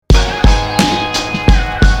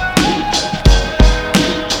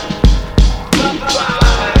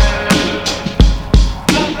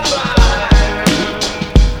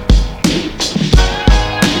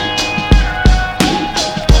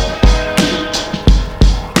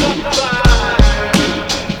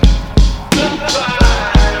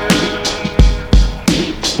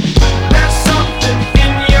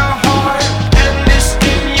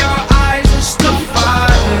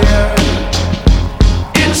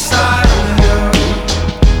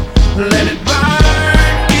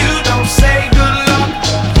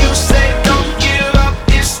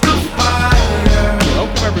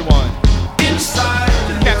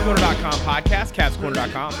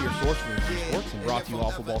sports and brought to you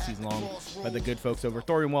all football season long by the good folks over at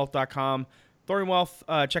ThoriumWealth.com. Thorium Wealth,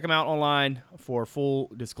 check them out online for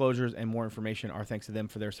full disclosures and more information. Our thanks to them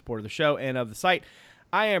for their support of the show and of the site.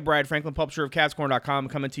 I am Brad Franklin, publisher of CavsCorner.com,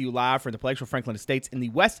 coming to you live from the Palatial Franklin Estates in the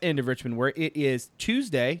west end of Richmond, where it is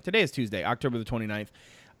Tuesday. Today is Tuesday, October the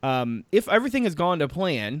 29th. If everything has gone to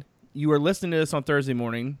plan, you are listening to this on Thursday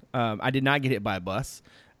morning. I did not get hit by a bus,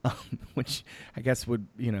 which I guess would,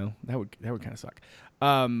 that would kind of suck.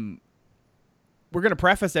 We're going to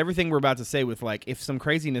preface everything we're about to say with, if some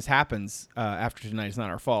craziness happens after tonight, it's not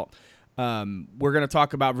our fault. We're going to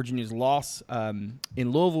talk about Virginia's loss in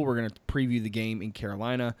Louisville. We're going to preview the game in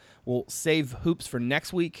Carolina. We'll save hoops for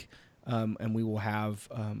next week, and we will have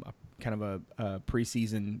a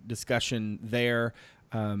preseason discussion there.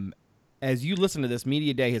 As you listen to this,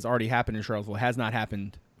 Media Day has already happened in Charlottesville. It has not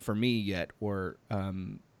happened for me yet, or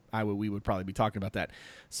we would probably be talking about that.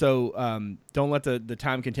 So don't let the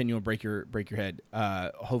time continuum break your head.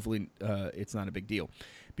 Hopefully it's not a big deal.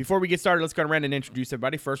 Before we get started, let's go around and introduce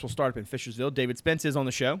everybody. First, we'll start up in Fishersville. David Spence is on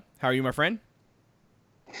the show. How are you, my friend?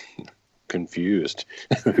 Confused.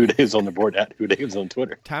 Who Dave's on the board at? Who Dave's on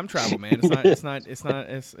Twitter? Time travel, man. It's not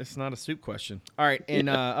a soup question. All right, and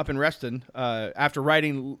up in Reston, after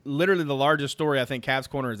writing literally the largest story I think Cavs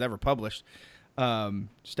Corner has ever published,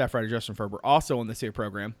 staff writer Justin Ferber, also on this here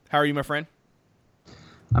program. How are you, my friend?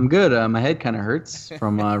 I'm good. My head kind of hurts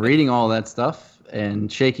from reading all that stuff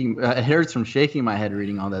and shaking. It hurts from shaking my head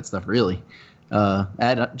reading all that stuff, really.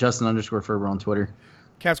 At Justin_Ferber on Twitter.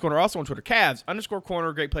 Cavs Corner also on Twitter.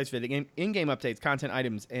 Cavs_Corner, great place for the in-game updates, content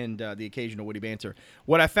items, and the occasional witty banter.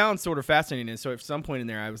 What I found sort of fascinating is, so at some point in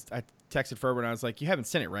there, I texted Ferber and I was like, you haven't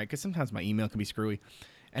sent it, right? Because sometimes my email can be screwy.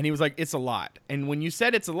 And he was like, it's a lot. And when you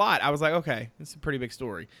said it's a lot, I was like, okay, it's a pretty big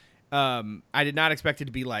story. I did not expect it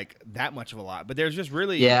to be that much of a lot, but there's just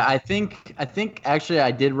really. Yeah, I think actually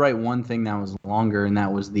I did write one thing that was longer, and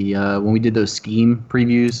that was the when we did those scheme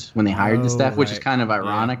previews when they hired the staff, which is kind of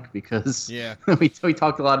ironic because we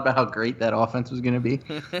talked a lot about how great that offense was going to be.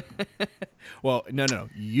 Well, no,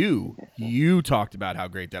 you talked about how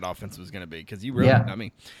great that offense was going to be because you wrote it, not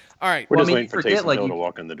me. All right, we're just waiting for Taysom Hill to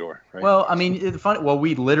walk in the door, right? Well, I mean, it's funny. Well,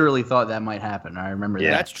 we literally thought that might happen. I remember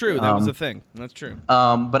that. That's true. That was a thing. That's true.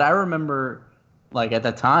 But I remember, at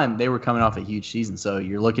that time, they were coming off a huge season. So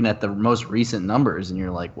you're looking at the most recent numbers, and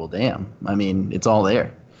you're like, well, damn. I mean, it's all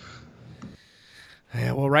there.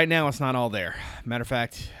 Yeah, well, right now it's not all there. Matter of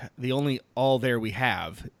fact, the only all there we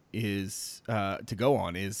have is to go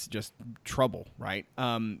on is just trouble, right?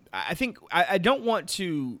 I think I don't want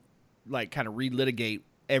to kind of relitigate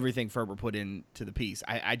everything Ferber put into the piece.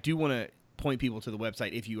 I do want to point people to the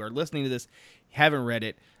website. If you are listening to this, haven't read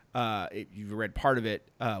it, if you've read part of it,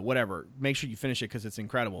 whatever, make sure you finish it because it's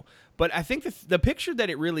incredible. But I think the picture that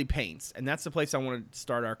it really paints, and that's the place I want to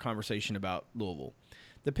start our conversation about Louisville.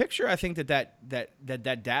 The picture I think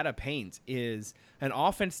that data paints is an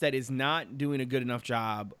offense that is not doing a good enough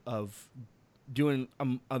job of doing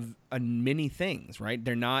of many things, right?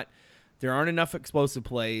 There aren't enough explosive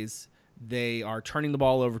plays. They are turning the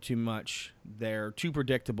ball over too much. They're too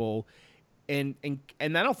predictable, and I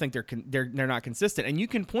don't think they're not consistent. And you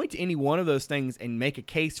can point to any one of those things and make a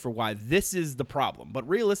case for why this is the problem. But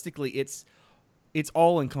realistically, it's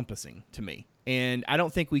all encompassing to me, and I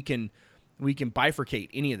don't think we can bifurcate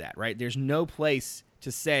any of that. Right? There's no place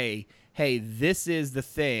to say, hey, this is the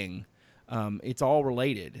thing. It's all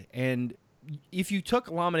related. And if you took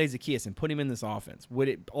Lamine Zaccheaus and put him in this offense, would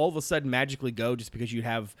it all of a sudden magically go just because you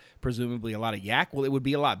have presumably a lot of yak? Well, it would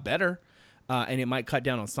be a lot better, and it might cut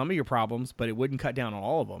down on some of your problems, but it wouldn't cut down on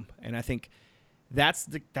all of them. And I think that's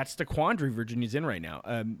the quandary Virginia's in right now.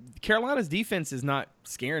 Carolina's defense is not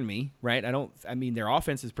scaring me, right? Their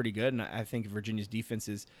offense is pretty good, and I think Virginia's defense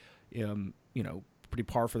is, pretty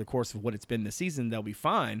par for the course of what it's been this season. They'll be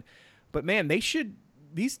fine, but man,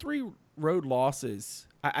 these 3 road losses.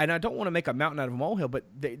 And I don't want to make a mountain out of a molehill, but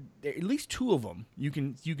at least 2 of them you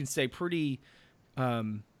can say pretty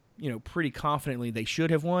confidently they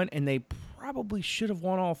should have won, and they probably should have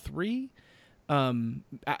won all 3.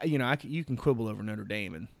 You can quibble over Notre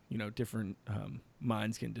Dame, and different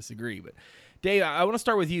minds can disagree. But Dave, I want to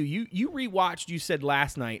start with you. You rewatched. You said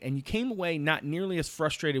last night, and you came away not nearly as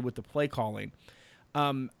frustrated with the play calling.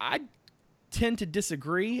 I tend to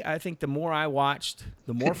disagree. I think the more I watched,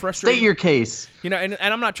 the more frustrated. State your case. And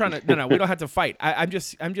I'm not trying to. No, we don't have to fight. I'm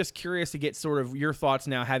just curious to get sort of your thoughts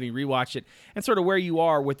now, having rewatched it, and sort of where you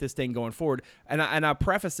are with this thing going forward. And I'll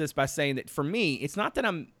preface this by saying that for me, it's not that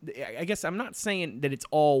I guess I'm not saying that it's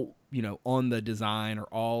all on the design or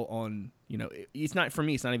all on It's not for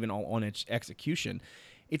me. It's not even all on its execution.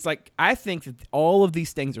 It's I think that all of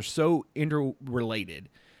these things are so interrelated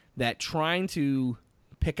that trying to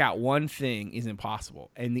pick out one thing is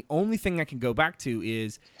impossible. And the only thing I can go back to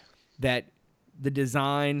is that the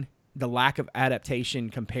design, the lack of adaptation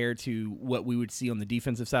compared to what we would see on the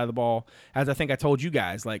defensive side of the ball. As I think I told you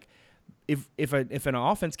guys, like if an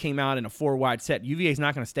offense came out in a 4-wide set, UVA is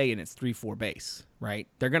not going to stay in its 3-4 base, right?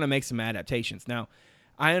 They're going to make some adaptations. Now,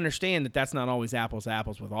 I understand that that's not always apples to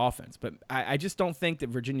apples with offense, but I just don't think that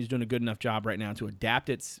Virginia's doing a good enough job right now to adapt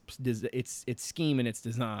its scheme and its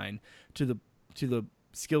design to the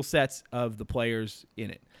skill sets of the players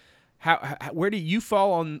in it. Where do you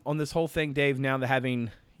fall on this whole thing, Dave? Now that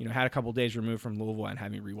having had a couple days removed from Louisville and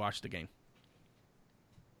having rewatched the game.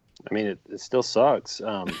 I mean, it still sucks.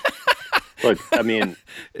 Look, I mean,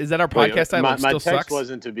 is that our podcast title? My text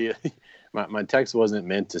wasn't to be. My text wasn't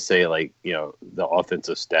meant to say like the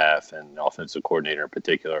offensive staff and the offensive coordinator in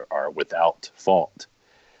particular are without fault.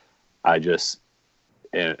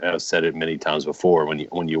 And I've said it many times before,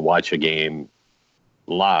 when you watch a game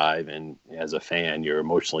live and as a fan you're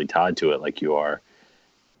emotionally tied to it like you are,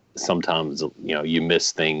 sometimes you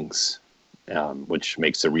miss things, which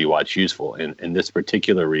makes the rewatch useful. And in this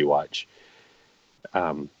particular rewatch,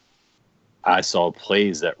 I saw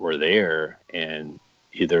plays that were there and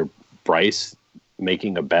either Bryce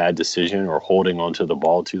making a bad decision or holding onto the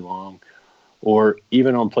ball too long, or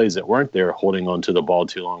even on plays that weren't there, holding onto the ball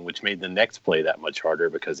too long, which made the next play that much harder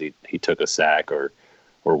because he took a sack or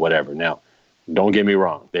whatever. Now, don't get me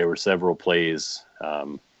wrong. There were several plays.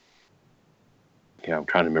 I'm trying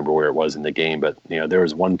to remember where it was in the game, but there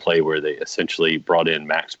was one play where they essentially brought in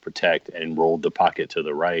max protect and rolled the pocket to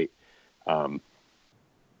the right,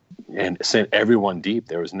 and sent everyone deep.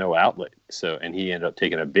 There was no outlet. And he ended up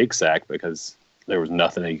taking a big sack because there was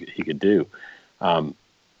nothing he could do.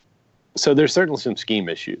 So there's certainly some scheme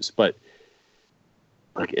issues, but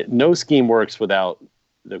no scheme works without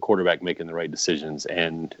the quarterback making the right decisions.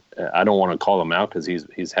 And I don't want to call him out because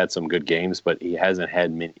he's had some good games, but he hasn't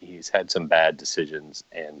had many. He's had some bad decisions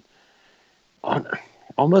and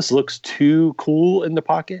almost looks too cool in the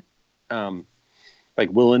pocket, like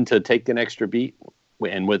willing to take an extra beat.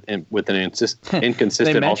 And with an inconsistent they mentioned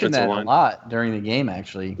offensive that line a lot during the game.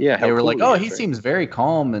 Actually, yeah, they were cool like, "Oh, he seems very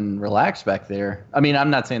calm and relaxed back there." I mean, I'm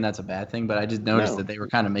not saying that's a bad thing, but I just noticed that they were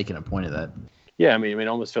kind of making a point of that. Yeah, I mean, it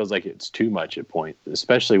almost feels like it's too much at point,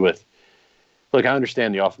 especially with. Look, I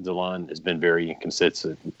understand the offensive line has been very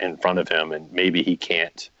inconsistent in front of him, and maybe he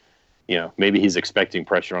can't. Maybe he's expecting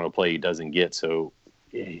pressure on a play he doesn't get, so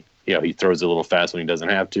he throws a little fast when he doesn't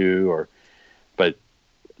have to, but.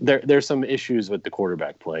 There's some issues with the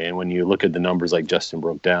quarterback play, and when you look at the numbers like Justin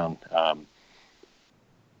broke down,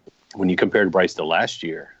 when you compared Bryce to last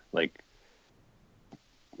year,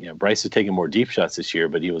 Bryce is taking more deep shots this year,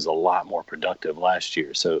 but he was a lot more productive last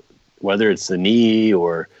year. So whether it's the knee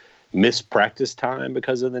or missed practice time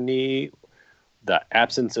because of the knee, the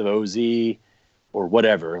absence of OZ or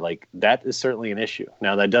whatever, that is certainly an issue.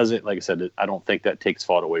 Now that doesn't, like I said, I don't think that takes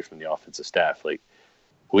fault away from the offensive staff.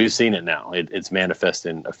 We've seen it now. It's manifest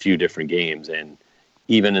in a few different games, and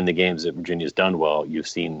even in the games that Virginia's done well, you've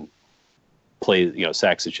seen plays,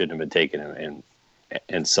 sacks that shouldn't have been taken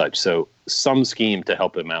and such. So some scheme to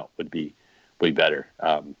help him out would be better.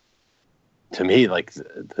 To me,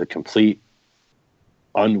 the complete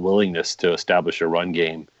unwillingness to establish a run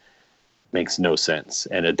game makes no sense.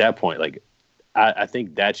 And at that point, I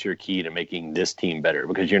think that's your key to making this team better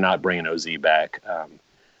because you're not bringing OZ back.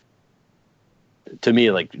 To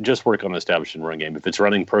me, just work on establishing run game. If it's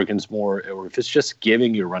running Perkins more, or if it's just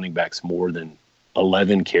giving your running backs more than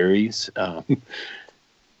 11 carries,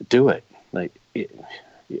 do it.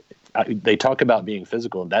 They talk about being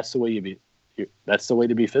physical, and that's the way that's the way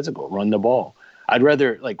to be physical. Run the ball. I'd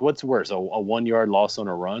rather what's worse, a 1 yard loss on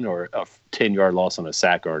a run or a 10-yard loss on a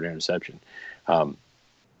sack or an interception.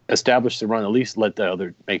 Establish the run. At least make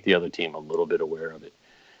the other team a little bit aware of it.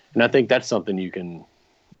 And I think that's something you can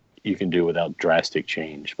do without drastic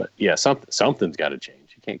change. But yeah, something's got to change.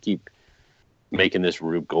 You can't keep making this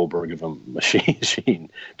Rube Goldberg of a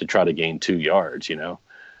machine to try to gain 2 yards,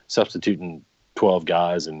 substituting 12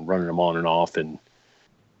 guys and running them on and off and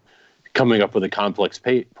coming up with a complex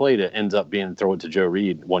play that ends up being throw it to Joe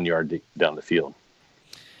Reed 1 yard down the field.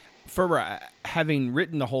 For having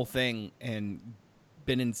written the whole thing and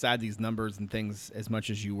been inside these numbers and things as much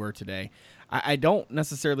as you were today, I don't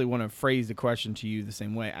necessarily want to phrase the question to you the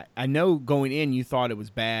same way. I know going in you thought it was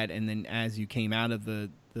bad, and then as you came out of the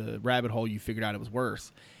rabbit hole, you figured out it was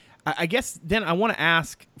worse. I guess then I want to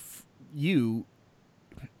ask you,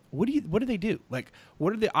 what do they do?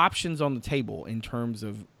 What are the options on the table in terms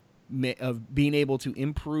of being able to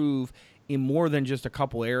improve in more than just a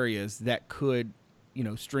couple areas that could,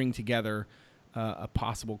 string together a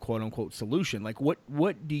possible quote unquote solution. Like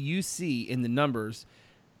what do you see in the numbers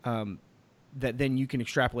that then you can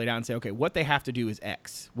extrapolate out and say, okay, what they have to do is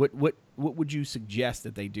X. What would you suggest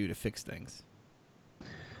that they do to fix things?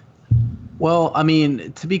 Well, I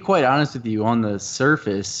mean, to be quite honest with you, on the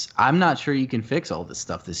surface, I'm not sure you can fix all this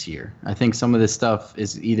stuff this year. I think some of this stuff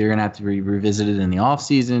is either going to have to be revisited in the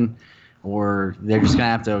offseason, or they're just going to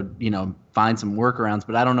have to, find some workarounds.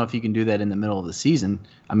 But I don't know if you can do that in the middle of the season.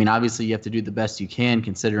 I mean, obviously you have to do the best you can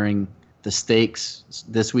considering the stakes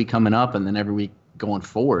this week coming up and then every week going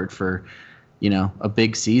forward for, a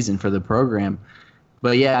big season for the program.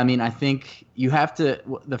 But yeah, I mean, I think you have to,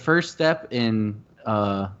 the first step in,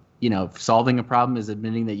 solving a problem is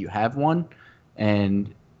admitting that you have one.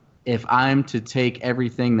 And if I'm to take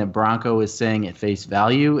everything that Bronco is saying at face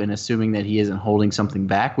value and assuming that he isn't holding something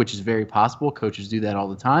back, which is very possible, coaches do that all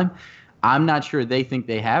the time, I'm not sure they think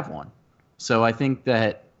they have one. So I think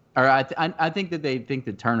that, I think that they think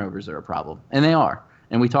that turnovers are a problem, and they are.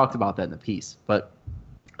 And we talked about that in the piece. But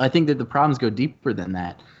I think that the problems go deeper than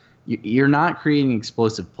that. You're not creating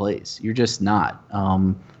explosive plays. You're just not.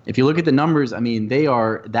 If you look at the numbers, I mean,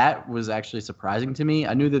 that was actually surprising to me.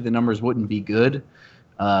 I knew that the numbers wouldn't be good.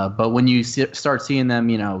 But when you start seeing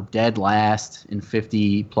them, dead last in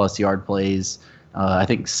 50-plus yard plays, I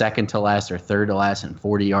think second to last or third to last in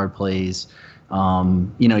 40-yard plays.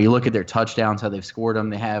 You look at their touchdowns, how they've scored them.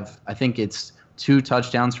 They have, I think it's 2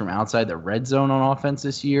 touchdowns from outside the red zone on offense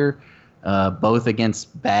this year, both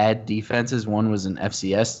against bad defenses. One was an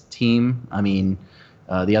FCS team. I mean,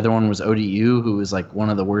 the other one was ODU, who was like one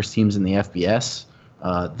of the worst teams in the FBS,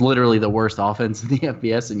 literally the worst offense in the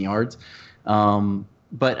FBS in yards.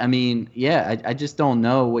 But, I mean, yeah, I just don't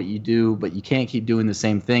know what you do, but you can't keep doing the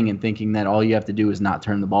same thing and thinking that all you have to do is not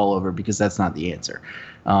turn the ball over, because that's not the answer.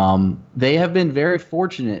 They have been very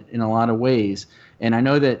fortunate in a lot of ways, and I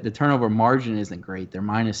know that the turnover margin isn't great. They're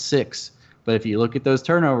 -6, but if you look at those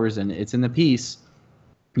turnovers, and it's in the piece,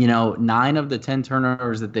 9 of the 10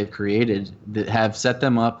 turnovers that they've created that have set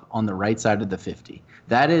them up on the right side of the 50.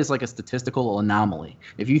 That is like a statistical anomaly.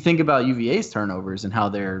 If you think about UVA's turnovers and how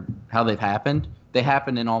they've happened, they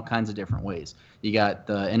happen in all kinds of different ways. You got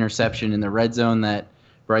the interception in the red zone that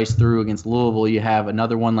Bryce threw against Louisville. You have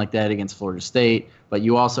another one like that against Florida State. But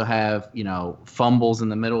you also have, fumbles in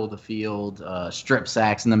the middle of the field, strip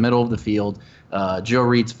sacks in the middle of the field, Joe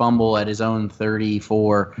Reed's fumble at his own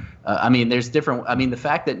 34. There's different. I mean, the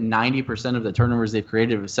fact that 90% of the turnovers they've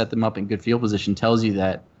created have set them up in good field position tells you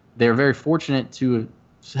that they're very fortunate to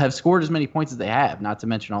have scored as many points as they have, not to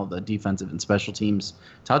mention all the defensive and special teams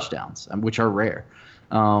touchdowns, which are rare.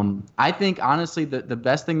 I think, honestly, the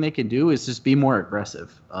best thing they can do is just be more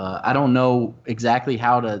aggressive. I don't know exactly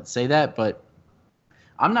how to say that, but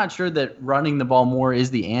I'm not sure that running the ball more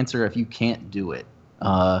is the answer if you can't do it.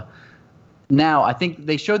 Now, I think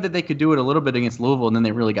they showed that they could do it a little bit against Louisville, and then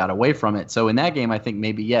they really got away from it. So in that game, I think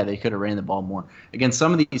maybe, they could have ran the ball more. Against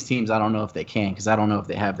some of these teams, I don't know if they can, because I don't know if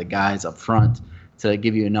they have the guys up front to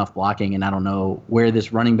give you enough blocking, and I don't know where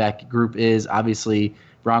this running back group is. Obviously,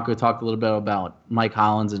 Bronco talked a little bit about Mike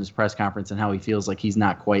Hollins in his press conference and how he feels like he's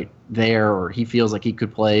not quite there, or he feels like he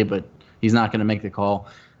could play, but he's not going to make the call.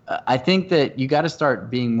 I think that you got to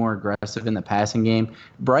start being more aggressive in the passing game.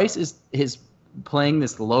 Bryce is playing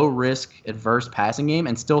this low-risk, adverse passing game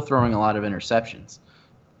and still throwing a lot of interceptions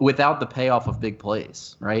without the payoff of big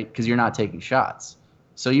plays, right? Because you're not taking shots.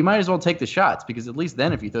 So you might as well take the shots, because at least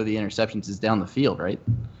then if you throw the interceptions, it's down the field, right?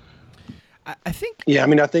 I think. Yeah,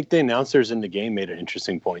 I think the announcers in the game made an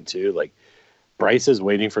interesting point too. Like, Bryce is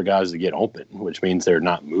waiting for guys to get open, which means they're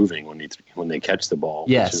not moving when they catch the ball,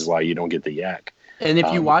 yes. Which is why you don't get the yak. And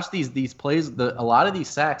if you watch these plays, a lot of these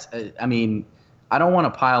sacks, I don't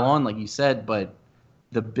want to pile on like you said, but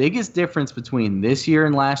the biggest difference between this year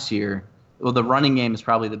and last year, well, the running game is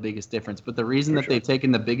probably the biggest difference, but the reason that they've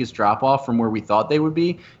taken the biggest drop-off from where we thought they would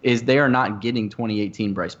be is they are not getting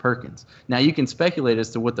 2018 Bryce Perkins. Now, you can speculate as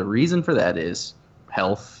to what the reason for that is.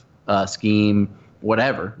 Health, scheme,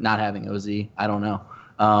 whatever, not having OZ, I don't know.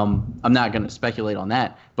 I'm not going to speculate on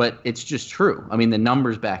that, but it's just true. The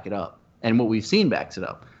numbers back it up, and what we've seen backs it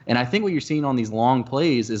up. And I think what you're seeing on these long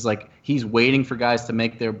plays is like he's waiting for guys to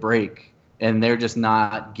make their break, and they're just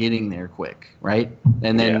not getting there quick, right?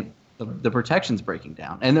 And then the protection's breaking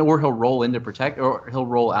down, and then he'll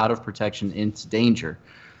roll out of protection into danger,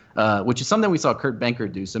 which is something we saw Kurt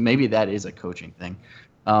Benker do. So maybe that is a coaching thing.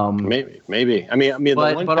 Maybe.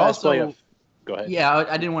 But also, go ahead. Yeah,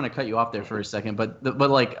 I didn't want to cut you off there for a second, but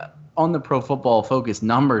like on the Pro Football Focus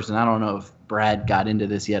numbers, and I don't know if Brad got into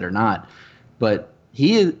this yet or not, but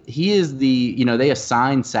he is the, they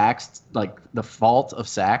assign sacks, like the fault of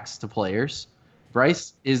sacks to players.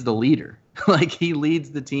 Bryce is the leader. Like he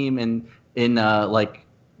leads the team in like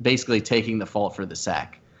basically taking the fault for the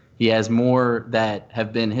sack. He has more that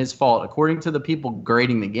have been his fault, according to the people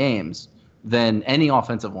grading the games, than any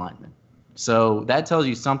offensive lineman. So that tells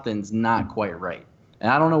you something's not quite right.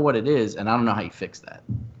 And I don't know what it is, and I don't know how you fix that.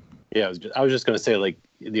 Yeah, I was just going to say, like,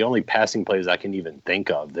 the only passing plays I can even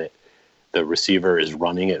think of that the receiver is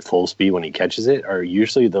running at full speed when he catches it are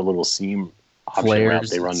usually the little seam option route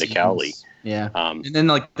they run to Cowley. Yeah, and then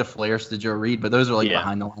like the flares to Joe Reed, but those are like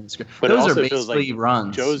behind the line of scrimmage. But those it also are basically feels like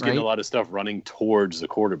runs. Joe's right? getting a lot of stuff running towards the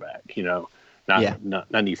quarterback, not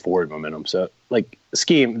any forward momentum. So like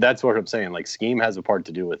scheme, that's what I'm saying. Like scheme has a part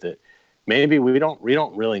to do with it. Maybe we don't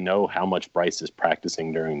really know how much Bryce is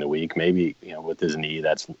practicing during the week. Maybe with his knee,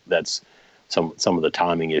 that's some of the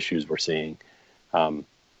timing issues we're seeing.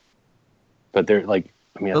 But they're like.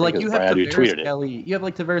 I mean, I think it's Brad who tweeted it. You have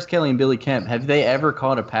like Tavares Kelly and Billy Kemp. Have they ever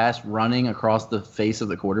caught a pass running across the face of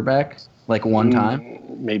the quarterback like one time?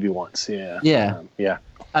 Maybe once, yeah. Yeah. Yeah.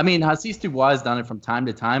 I mean, Hassis Dubois has done it from time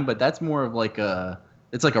to time, but that's more of like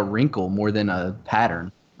it's like a wrinkle more than a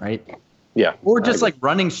pattern, right? Yeah. Or just like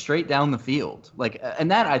running straight down the field. Like,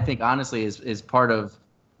 and that I think honestly is part of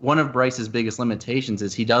one of Bryce's biggest limitations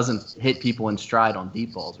is he doesn't hit people in stride on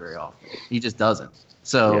deep balls very often. He just doesn't.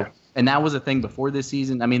 So. Yeah. And that was a thing before this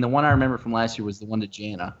season. I mean, the one I remember from last year was the one to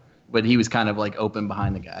Jana, but he was kind of like open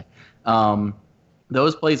behind the guy.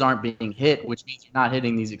 Those plays aren't being hit, which means you're not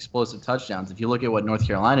hitting these explosive touchdowns. If you look at what North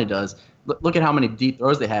Carolina does, look at how many deep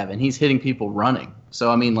throws they have, and he's hitting people running. So,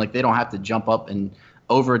 I mean, like they don't have to jump up and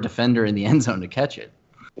over a defender in the end zone to catch it.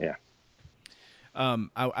 Yeah.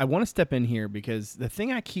 I want to step in here because the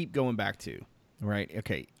thing I keep going back to, right?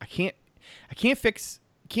 Okay, I can't fix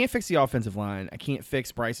the offensive line. I can't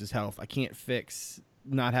fix Bryce's health. I can't fix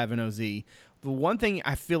not having OZ. The one thing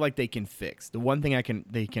I feel like they can fix, the one thing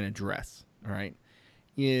they can address, all right,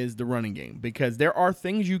 is the running game. Because there are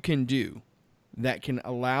things you can do that can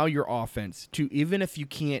allow your offense to, even if you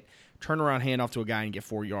can't turn around, hand off to a guy and get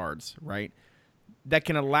 4 yards, right, that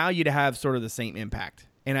can allow you to have sort of the same impact.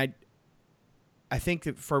 And I think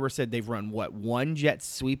that Ferber said they've run, one jet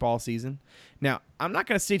sweep all season? Now, I'm not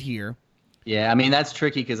going to sit here. Yeah, I mean, that's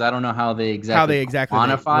tricky because I don't know how they exactly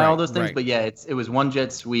quantify all those things. Right. But, yeah, it was one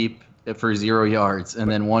jet sweep for 0 yards and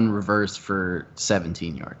then one reverse for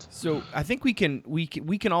 17 yards. So I think we can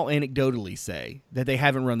all anecdotally say that they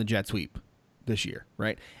haven't run the jet sweep this year,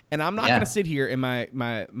 right? And I'm not going to sit here in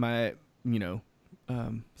my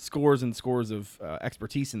scores and scores of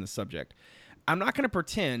expertise in the subject. I'm not going to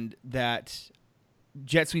pretend that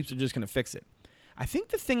jet sweeps are just going to fix it. I think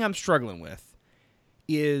the thing I'm struggling with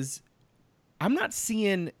is I'm not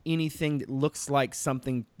seeing anything that looks like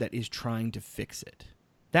something that is trying to fix it.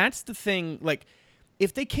 That's the thing. Like,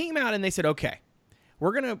 if they came out and they said, "Okay,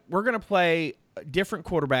 we're gonna play different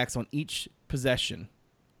quarterbacks on each possession."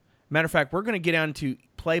 Matter of fact, we're gonna get down to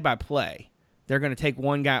play by play. They're gonna take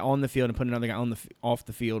one guy on the field and put another guy off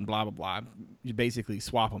the field, and blah blah blah. You basically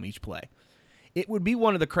swap them each play. It would be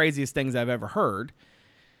one of the craziest things I've ever heard.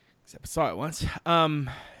 Except I saw it once.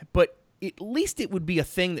 But at least it would be a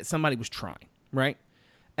thing that somebody was trying, right?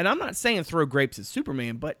 And I'm not saying throw grapes at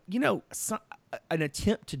Superman, but, an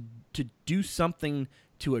attempt to do something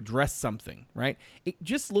to address something, right? It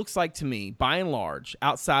just looks like to me, by and large,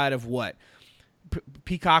 outside of what?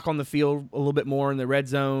 Peacock on the field a little bit more in the red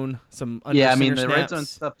zone, some under center the snaps. red zone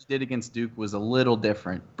stuff they did against Duke was a little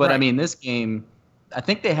different. But, right. I mean, this game, I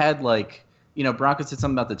think they had, Broncos said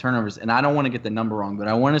something about the turnovers, and I don't want to get the number wrong, but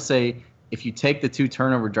I want to say if you take the 2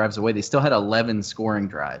 turnover drives away, they still had 11 scoring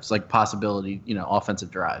drives, like possibility, offensive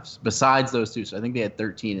drives, besides those 2. So I think they had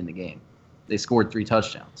 13 in the game. They scored 3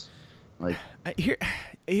 touchdowns. Here,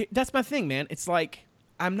 that's my thing, man. It's like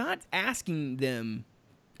I'm not asking them,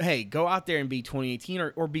 hey, go out there and be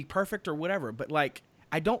 2018 or be perfect or whatever, but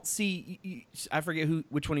I don't see. I forget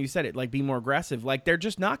which one of you said it. Be more aggressive. They're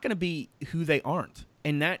just not going to be who they aren't,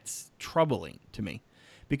 and that's troubling to me,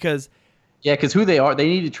 because. Yeah, because who they are, they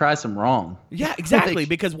need to try some wrong. Yeah, exactly.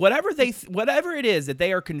 Because whatever it is that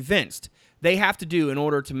they are convinced they have to do in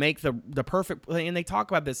order to make the perfect play, and they talk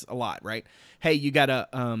about this a lot, right? Hey, you gotta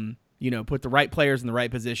put the right players in the right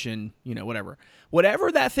position,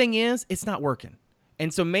 whatever that thing is, it's not working,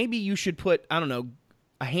 and so maybe you should put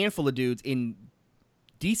a handful of dudes in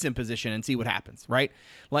decent position and see what happens, right?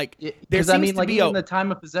 There seems to be even the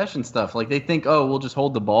time of possession stuff. They think, oh, we'll just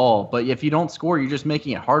hold the ball, but if you don't score, you're just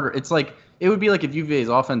making it harder. It's it would be like if UVA's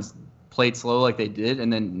offense played slow like they did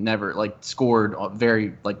and then never scored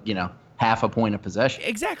very half a point of possession.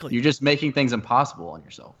 Exactly. You're just making things impossible on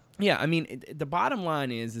yourself. Yeah, I mean, the bottom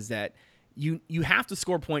line is that you have to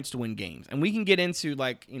score points to win games. And we can get into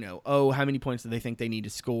like, how many points do they think they need to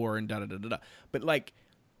score and da-da-da-da-da. But like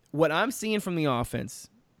what I'm seeing from the offense,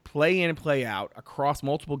 play in and play out across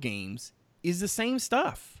multiple games, is the same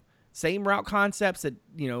stuff. Same route concepts that,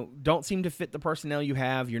 don't seem to fit the personnel you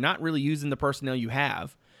have. You're not really using the personnel you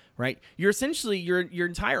have, right? You're essentially, your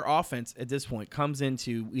entire offense at this point comes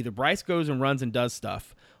into either Bryce goes and runs and does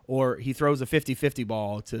stuff, or he throws a 50-50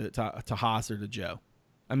 ball to Haas or to Joe.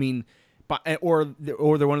 I mean, or they're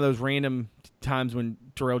one of those random times when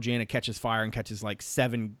Terrell Jana catches fire and catches like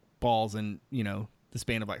 7 balls in, the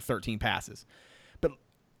span of like 13 passes. But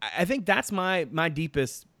I think that's my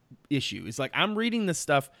deepest issue. Is like I'm reading this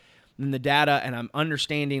stuff in the data and I'm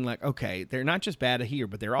understanding like, okay, they're not just bad here,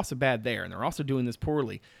 but they're also bad there, and they're also doing this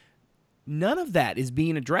poorly. None of that is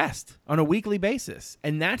being addressed on a weekly basis.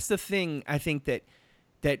 And that's the thing I think that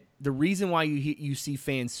the reason why you see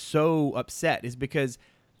fans so upset is because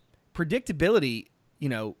predictability,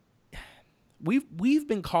 we've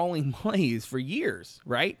been calling plays for years,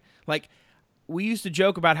 right? Like we used to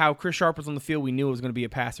joke about how Chris Sharp was on the field. We knew it was going to be a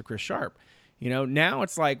pass to Chris Sharp. Now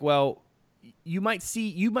it's like, well, you might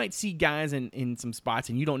see guys in some spots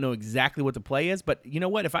and you don't know exactly what the play is, but you know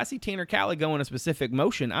what? If I see Tanner Calley go in a specific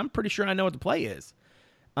motion, I'm pretty sure I know what the play is.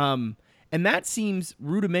 And that seems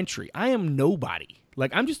rudimentary. I am nobody.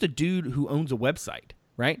 Like I'm just a dude who owns a website,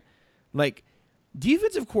 right? Like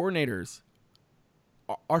defensive coordinators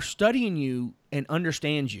are studying you and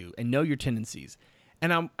understand you and know your tendencies.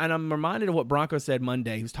 And I'm reminded of what Bronco said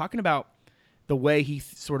Monday. He was talking about the way he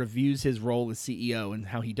sort of views his role as CEO and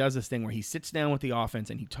how he does this thing where he sits down with the offense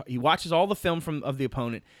and he watches all the film of the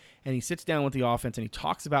opponent, and he sits down with the offense and he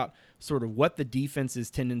talks about sort of what the defense's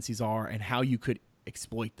tendencies are and how you could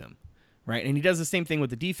exploit them, right? And he does the same thing with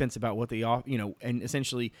the defense about what and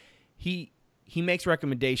essentially he makes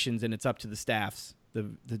recommendations, and it's up to the staffs,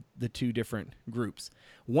 the two different groups.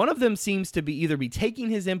 One of them seems to be either taking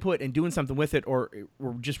his input and doing something with it, or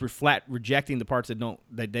just rejecting the parts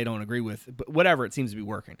that they don't agree with. But whatever, it seems to be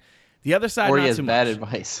working. The other side, or not he has so bad much.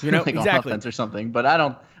 advice, like exactly, on offense or something. But I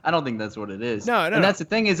don't think that's what it is. No. And that's the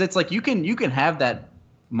thing is, it's like you can have that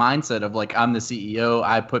mindset of like, I'm the CEO,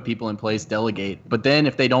 I put people in place, delegate. But then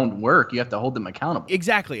if they don't work, you have to hold them accountable.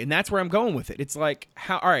 Exactly, and that's where I'm going with it. It's like,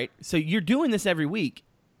 all right, so you're doing this every week,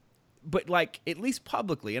 but like at least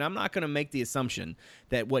publicly, and I'm not going to make the assumption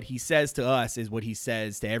that what he says to us is what he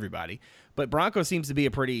says to everybody. But Bronco seems to be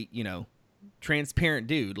a pretty, transparent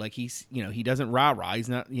dude. Like he's, he doesn't rah-rah. He's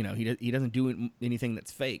not, he doesn't do anything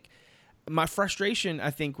that's fake. My frustration, I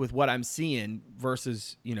think, with what I'm seeing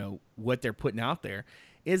versus, what they're putting out there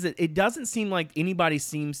is that it doesn't seem like anybody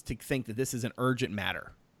seems to think that this is an urgent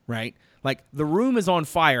matter, right? Like the room is on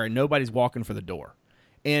fire and nobody's walking for the door.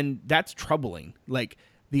 And that's troubling. Like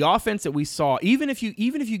the offense that we saw, even if you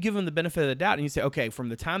give them the benefit of the doubt and you say, okay, from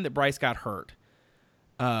the time that Bryce got hurt,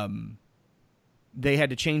 they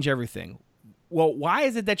had to change everything. Well, why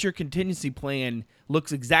is it that your contingency plan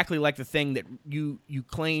looks exactly like the thing that you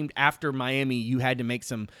claimed after Miami you had to make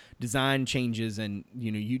some design changes and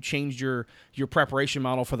you changed your preparation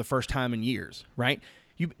model for the first time in years, right?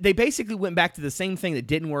 They basically went back to the same thing that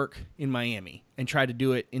didn't work in Miami and tried to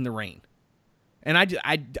do it in the rain. And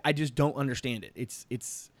I just don't understand it. It's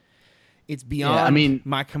beyond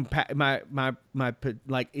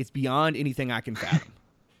it's beyond anything I can fathom.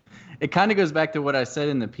 It kind of goes back to what I said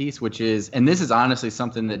in the piece, which is, and this is honestly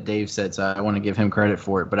something that Dave said, so I want to give him credit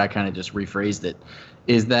for it, but I kind of just rephrased it,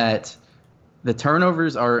 is that the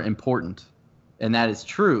turnovers are important, and that is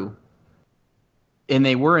true, and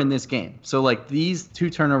they were in this game. So, like, these 2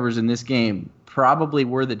 turnovers in this game probably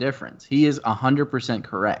were the difference. He is 100%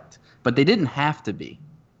 correct, but they didn't have to be.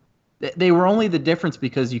 They were only the difference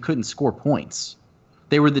because you couldn't score points.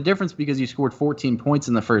 They were the difference because you scored 14 points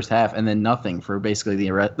in the first half and then nothing for basically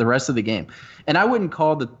the rest of the game. And I wouldn't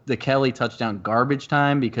call the Kelly touchdown garbage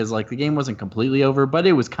time because, like, the game wasn't completely over, but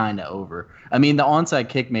it was kind of over. I mean, the onside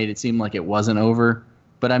kick made it seem like it wasn't over,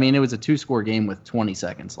 but I mean, it was a 2-score game with 20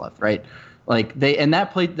 seconds left, right? Like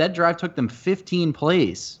that drive took them 15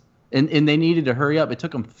 plays, and they needed to hurry up. It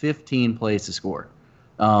took them 15 plays to score.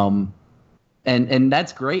 And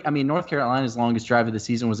that's great. I mean, North Carolina's longest drive of the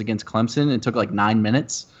season was against Clemson. It took like 9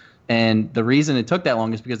 minutes. And the reason it took that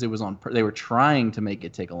long is because they were trying to make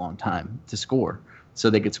it take a long time to score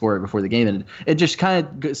so they could score it before the game. And it just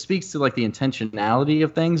kind of speaks to like the intentionality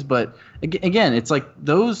of things. But again, it's like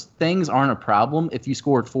those things aren't a problem if you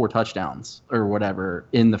scored 4 touchdowns or whatever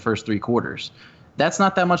in the first 3 quarters. That's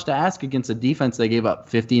not that much to ask against a defense. They gave up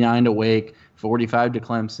 59 to Wake, 45 to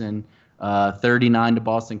Clemson, 39 to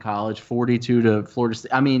Boston College, 42 to Florida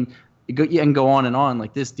State. I mean, You can go on and on.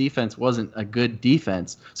 Like, this defense wasn't a good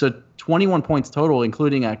defense. So 21 points total,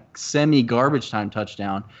 including a semi-garbage time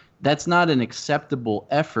touchdown. That's not an acceptable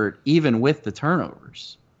effort, even with the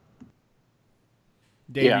turnovers.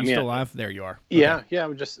 Dave, are you still alive? There you are. Yeah, okay. Yeah.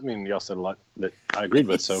 Y'all said a lot that I agreed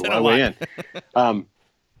with, so I weigh in.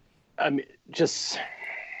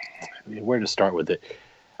 Where to start with it?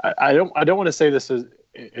 I don't want to say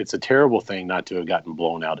it's a terrible thing not to have gotten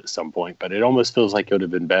blown out at some point, but it almost feels like it would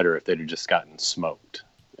have been better if they'd have just gotten smoked.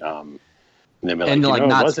 And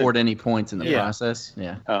not scored any points in the process.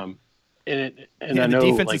 Yeah. And I know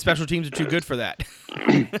the defense and special teams are too good for that.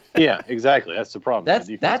 Yeah, exactly. That's the problem.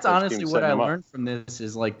 That's honestly what I learned from this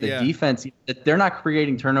is like the defense. They're not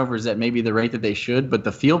creating turnovers at maybe the rate that they should, but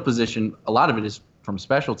the field position, a lot of it is from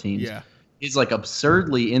special teams. Yeah. Is like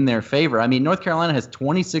absurdly in their favor. I mean, North Carolina has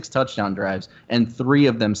 26 touchdown drives, and 3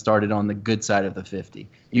 of them started on the good side of the 50.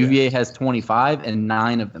 Yeah. UVA has 25, and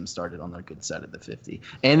 9 of them started on the good side of the 50.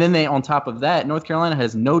 And then on top of that, North Carolina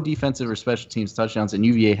has no defensive or special teams touchdowns, and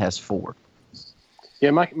UVA has 4. Yeah,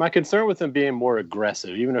 my concern with them being more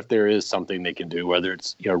aggressive, even if there is something they can do, whether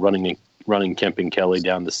it's running Kemp and Kelly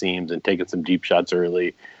down the seams and taking some deep shots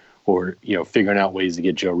early, or figuring out ways to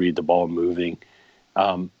get Joe Reed the ball moving.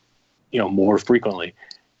 More frequently.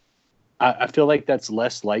 I feel like that's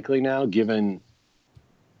less likely now, given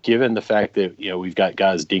the fact that we've got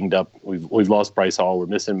guys dinged up. We've lost Bryce Hall. We're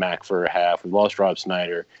missing Mack for a half. We've lost Rob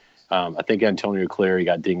Snyder. I think Antonio Cleary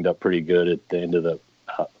got dinged up pretty good at the end of the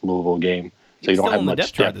Louisville game. So you don't have much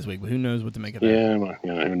depth chart this week, but who knows what to make of that? Yeah, well,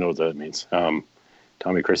 who knows what that means.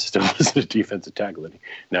 Tommy Chris still was a defensive tackle.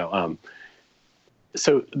 No.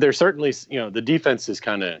 So there's certainly the defense is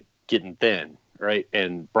kind of getting thin. Right.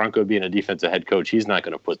 And Bronco being a defensive head coach, he's not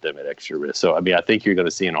going to put them at extra risk. So, I think you're going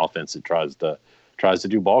to see an offense that tries to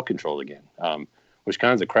do ball control again, which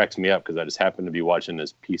kind of cracks me up because I just happened to be watching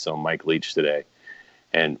this piece on Mike Leach today.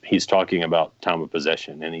 And he's talking about time of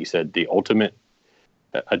possession. And he said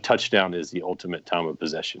a touchdown is the ultimate time of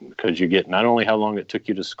possession because you get not only how long it took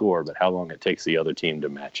you to score, but how long it takes the other team to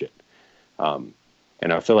match it. And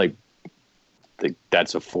I feel like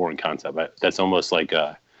that's a foreign concept. That's almost like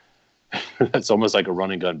a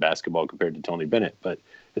run and gun basketball compared to Tony Bennett, but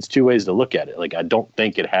it's two ways to look at it. Like, I don't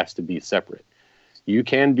think it has to be separate. You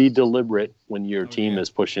can be deliberate when your team is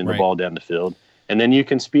pushing the ball down the field, and then you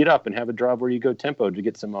can speed up and have a drive where you go tempo to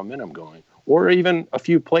get some momentum going, or even a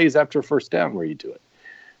few plays after a first down where you do it.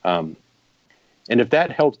 And if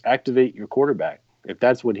that helps activate your quarterback, if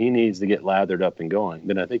that's what he needs to get lathered up and going,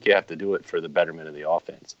 then I think you have to do it for the betterment of the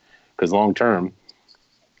offense. Because long term,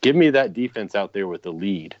 give me that defense out there with the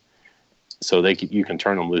lead, so you can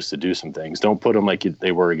turn them loose to do some things. Don't put them like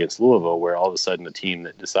they were against Louisville, where all of a sudden a team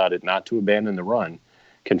that decided not to abandon the run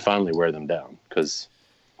can finally wear them down, because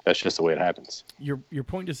that's just the way it happens. Your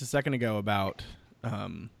point just a second ago about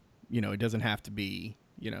it doesn't have to be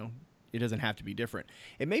it doesn't have to be different.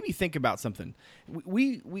 It made me think about something.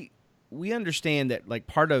 We understand that like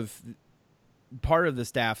part of the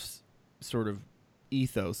staff's sort of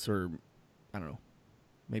ethos, or I don't know,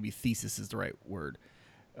 maybe thesis is the right word.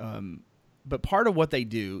 But part of what they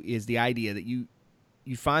do is the idea that you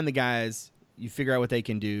find the guys, you figure out what they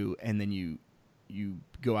can do, and then you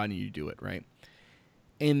go out and you do it, right?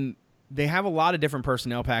 And they have a lot of different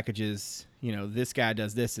personnel packages. This guy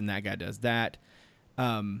does this and that guy does that.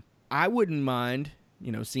 I wouldn't mind,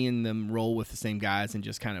 seeing them roll with the same guys and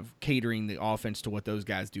just kind of catering the offense to what those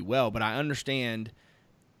guys do well. But I understand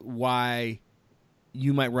why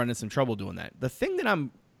you might run into some trouble doing that. The thing that I'm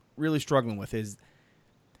really struggling with is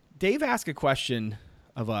Dave asked a question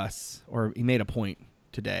of us, or he made a point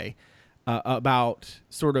today about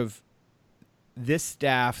sort of this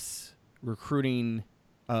staff's recruiting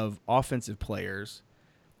of offensive players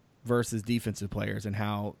versus defensive players, and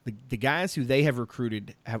how the guys who they have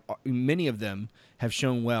recruited, many of them have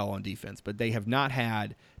shown well on defense, but they have not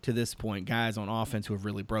had, to this point, guys on offense who have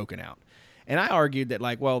really broken out. And I argued that,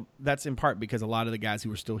 that's in part because a lot of the guys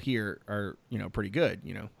who are still here are, pretty good,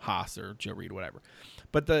 Haas or Joe Reed, whatever.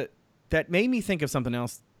 But that made me think of something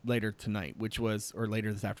else later tonight, or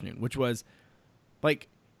later this afternoon, which was,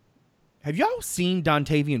 have y'all seen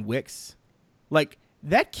Dontavian Wicks?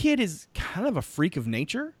 That kid is kind of a freak of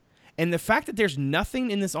nature. And the fact that there's nothing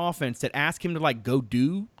in this offense that asks him to, go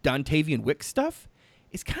do Dontavian Wicks stuff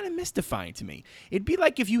is kind of mystifying to me. It'd be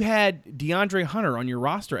like if you had DeAndre Hunter on your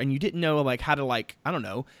roster and you didn't know, how to, I don't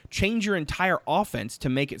know, change your entire offense to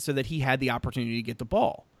make it so that he had the opportunity to get the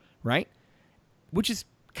ball, right? Which is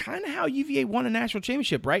kind of how UVA won a national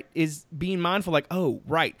championship, right? Is being mindful,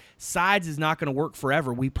 Sides is not going to work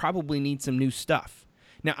forever. We probably need some new stuff.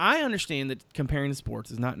 Now, I understand that comparing the sports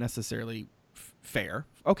is not necessarily fair.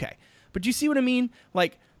 Okay. But you see what I mean?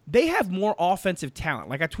 Like, they have more offensive talent.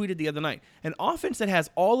 Like I tweeted the other night, an offense that has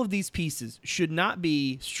all of these pieces should not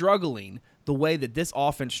be struggling the way that this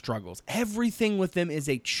offense struggles. Everything with them is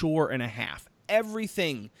a chore and a half.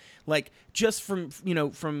 Everything, like just from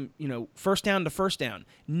first down to first down,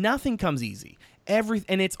 nothing comes easy.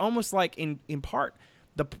 And it's almost like in part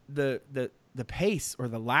the pace or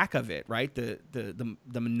the lack of it, right? The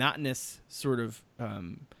monotonous sort of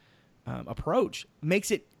approach makes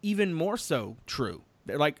it even more so true.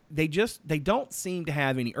 They're like they don't seem to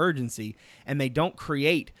have any urgency, and they don't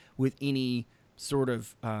create with any sort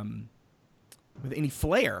of with any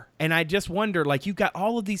flair. And I just wonder, like, you've got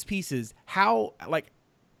all of these pieces. How, like,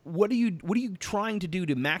 what are you trying to do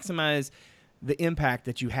to maximize the impact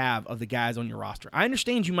that you have of the guys on your roster? I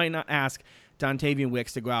understand you might not ask Dontavian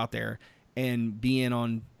Wicks to go out there and be in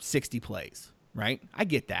on 60 plays, right? I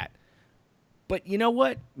get that. But you know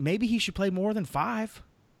what? Maybe he should play more than 5,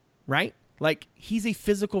 right? Like, he's a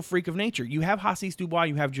physical freak of nature. You have Hasise Dubois,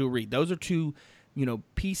 you have Joe Reed. Those are two,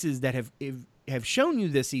 pieces that have shown you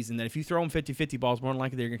this season that if you throw them 50-50 balls, more than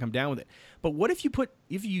likely they're going to come down with it. But what if you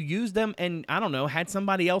use them and, I don't know, had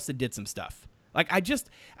somebody else that did some stuff? Like,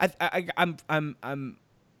 I'm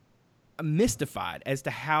mystified as to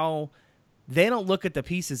how they don't look at the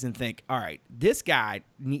pieces and think, all right, this guy,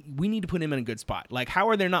 we need to put him in a good spot. Like, how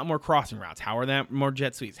are there not more crossing routes? How are there more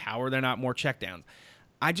jet sweeps? How are there not more checkdowns?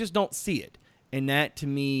 I just don't see it. And that, to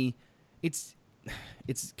me, it's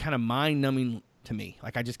kind of mind-numbing to me.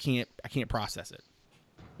 Like, I can't process it.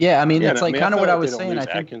 Yeah, I mean, it's like kind of what I was saying. I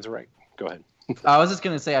think Atkins, right. Go ahead. I was just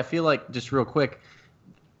going to say, I feel like, just real quick,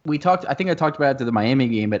 I think I talked about it after the Miami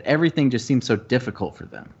game, but everything just seems so difficult for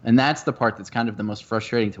them. And that's the part that's kind of the most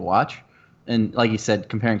frustrating to watch. And like you said,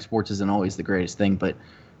 comparing sports isn't always the greatest thing, but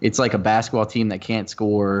it's like a basketball team that can't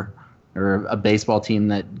score or a baseball team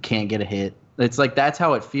that can't get a hit. It's like that's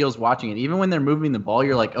how it feels watching it. Even when they're moving the ball,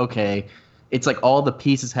 you're like, okay, it's like all the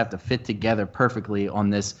pieces have to fit together perfectly on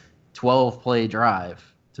this 12-play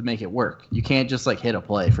drive to make it work. You can't just like hit a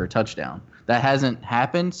play for a touchdown. That hasn't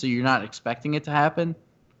happened, so you're not expecting it to happen.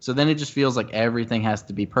 So then it just feels like everything has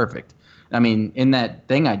to be perfect. I mean, in that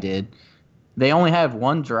thing I did, they only have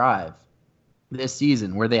one drive this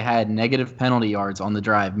season where they had negative penalty yards on the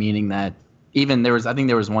drive, meaning that I think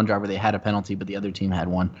there was one drive where they had a penalty, but the other team had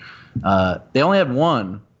one. They only had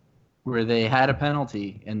one where they had a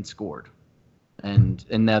penalty and scored, and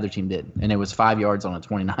the other team did, and it was 5 yards on a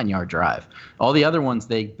 29-yard drive. All the other ones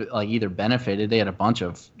they like either benefited. They had a bunch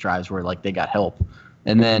of drives where like they got help,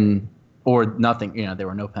 and then or nothing. There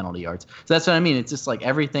were no penalty yards. So that's what I mean. It's just like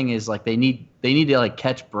everything is like they need to like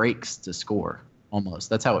catch breaks to score. Almost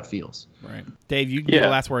that's how it feels. Right, Dave. You can get the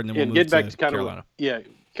last word, and then we'll move get back to Carolina.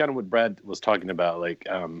 Kind of what Brad was talking about, like,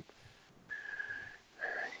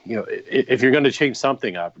 if you're going to change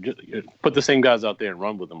something up, just put the same guys out there and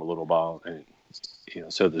run with them a little while, and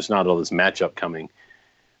so there's not all this matchup coming.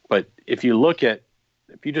 But if you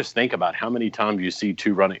just think about how many times you see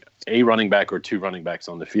a running back or two running backs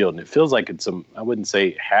on the field, and it feels like it's I wouldn't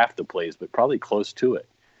say half the plays, but probably close to it.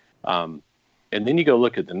 And then you go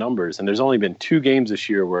look at the numbers, and there's only been 2 games this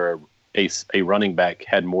year where a running back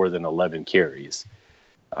had more than 11 carries.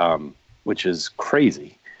 Which is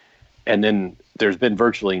crazy. And then there's been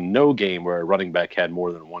virtually no game where a running back had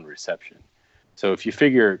more than 1 reception. So if you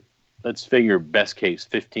let's figure best case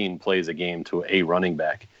 15 plays a game to a running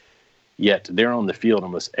back, yet they're on the field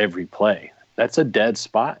almost every play. That's a dead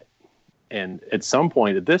spot. And at some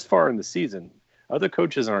point, at this far in the season, other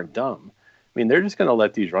coaches aren't dumb. I mean, they're just going to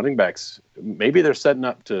let these running backs, maybe they're setting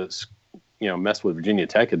up to, mess with Virginia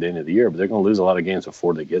Tech at the end of the year, but they're going to lose a lot of games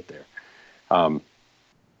before they get there.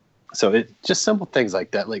 So it's just simple things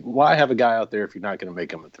like that. Like, why have a guy out there if you're not going to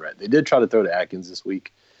make him a threat? They did try to throw to Atkins this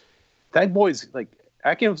week. That boy's like,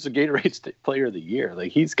 Atkins was the Gatorade Player of the Year.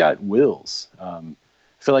 Like, he's got wills. I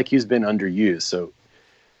feel like he's been underused. So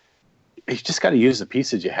you just got to use the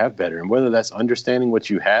pieces you have better. And whether that's understanding what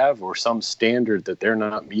you have or some standard that they're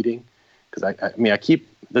not meeting. Because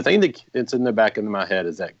the thing that's in the back of my head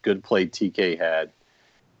is that good play TK had.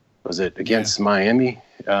 Was it against Miami?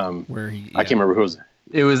 Where I can't remember who it was.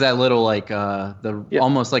 It was that little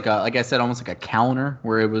almost like I said, almost like a counter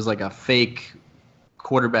where it was like a fake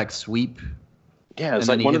quarterback sweep. Yeah, it's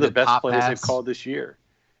like one of the best plays they've called this year.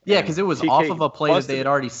 Yeah, because it was off of a play that they had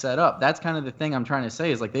already set up. That's kind of the thing I'm trying to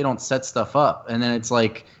say is like they don't set stuff up, and then it's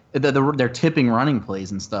like they're tipping running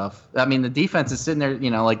plays and stuff. I mean, the defense is sitting there,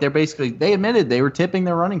 like they admitted they were tipping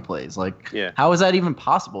their running plays. Like, how is that even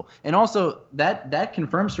possible? And also that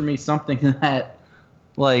confirms for me something that,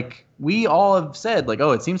 like, we all have said, like,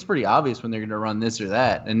 oh, it seems pretty obvious when they're going to run this or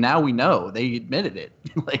that. And now we know. They admitted it.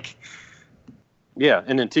 Like, Yeah,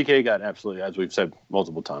 and then TK got absolutely, as we've said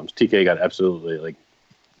multiple times, TK got absolutely like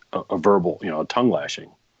a verbal, a tongue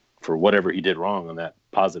lashing for whatever he did wrong on that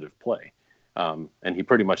positive play. And he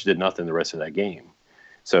pretty much did nothing the rest of that game.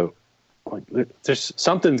 So like, there's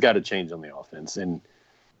something's got to change on the offense, and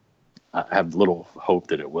I have little hope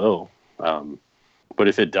that it will. But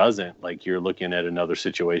if it doesn't, like you're looking at another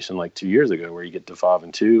situation like 2 years ago where you get to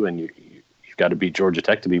 5-2 and you've got to beat Georgia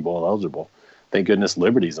Tech to be bowl eligible. Thank goodness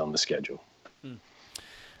Liberty's on the schedule.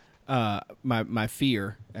 My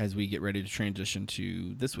fear as we get ready to transition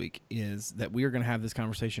to this week is that we are going to have this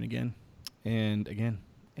conversation again and again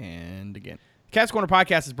and again. Cavs Corner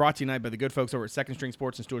Podcast is brought to you tonight by the good folks over at Second String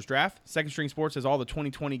Sports and Stewards Draft. Second String Sports has all the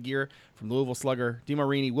 2020 gear from Louisville Slugger,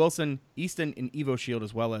 DeMarini, Wilson, Easton, and Evo Shield,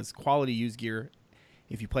 as well as quality used gear.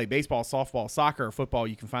 If you play baseball, softball, soccer, or football,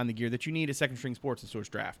 you can find the gear that you need at Second String Sports and Stewards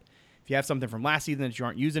Draft. If you have something from last season that you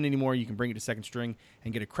aren't using anymore, you can bring it to Second String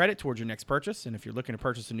and get a credit towards your next purchase. And if you're looking to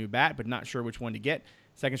purchase a new bat but not sure which one to get,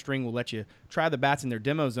 Second String will let you try the bats in their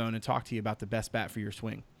demo zone and talk to you about the best bat for your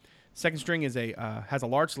swing. Second String has a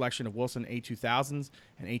large selection of Wilson A2000s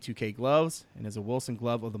and A2K gloves and is a Wilson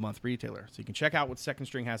Glove of the Month retailer. So you can check out what Second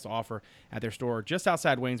String has to offer at their store just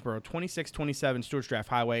outside Waynesboro, 2627 Stewards Draft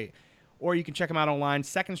Highway. Or you can check them out online,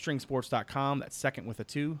 secondstringsports.com. That's second with a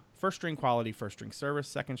 2. First string quality, first string service,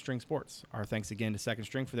 Second String Sports. Our thanks again to Second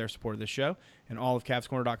String for their support of this show and all of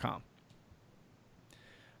CavsCorner.com.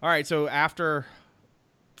 All right, so after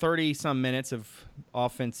 30-some minutes of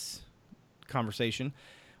offense conversation,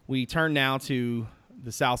 we turn now to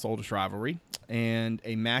the South's oldest rivalry and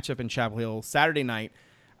a matchup in Chapel Hill Saturday night.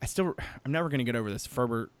 I'm never going to get over this.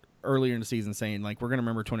 Ferber earlier in the season saying, like, we're going to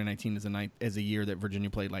remember 2019 as a year that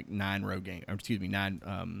Virginia played like 9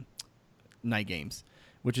 night games,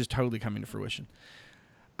 which is totally coming to fruition.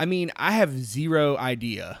 I mean, I have zero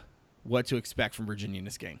idea what to expect from Virginia in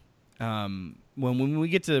this game. When we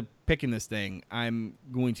get to picking this thing, I'm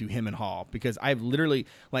going to hem and haw because I've literally,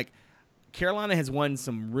 like, Carolina has won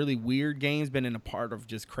some really weird games, been in a part of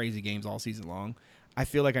just crazy games all season long. I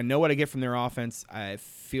feel like I know what I get from their offense. I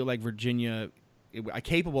feel like Virginia, a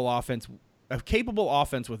capable offense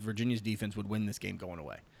with Virginia's defense would win this game going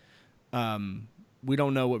away. We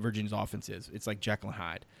don't know what Virginia's offense is. It's like Jekyll and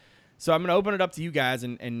Hyde. So I'm going to open it up to you guys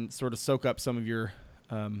and sort of soak up some of your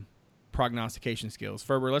prognostication skills.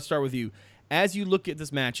 Ferber, let's start with you. As you look at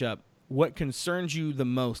this matchup, what concerns you the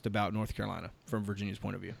most about North Carolina from Virginia's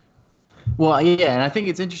point of view? Well, yeah, and I think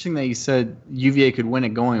it's interesting that you said UVA could win it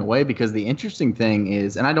going away because the interesting thing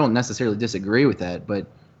is, and I don't necessarily disagree with that, but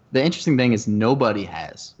the interesting thing is nobody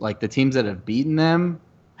has. Like, the teams that have beaten them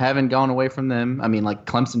haven't gone away from them. I mean, like,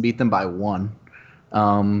 Clemson beat them by 1.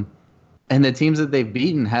 And the teams that they've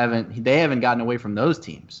beaten haven't gotten away from those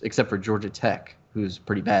teams, except for Georgia Tech, who's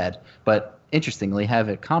pretty bad, but interestingly have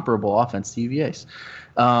a comparable offense to UVA's.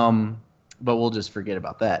 But we'll just forget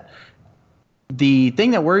about that. The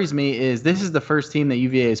thing that worries me is this is the first team that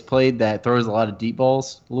UVA has played that throws a lot of deep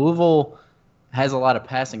balls. Louisville has a lot of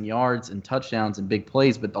passing yards and touchdowns and big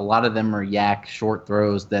plays, but a lot of them are yak short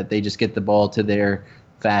throws that they just get the ball to their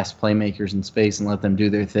fast playmakers in space and let them do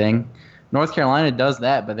their thing. North Carolina does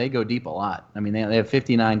that, but they go deep a lot. I mean, they have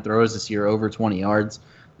 59 throws this year, over 20 yards.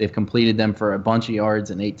 They've completed them for a bunch of yards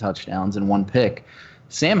and 8 touchdowns and 1 pick.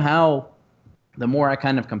 Sam Howell, the more I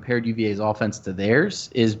kind of compared UVA's offense to theirs,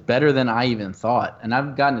 is better than I even thought. And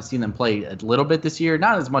I've gotten to see them play a little bit this year,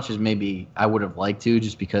 not as much as maybe I would have liked to,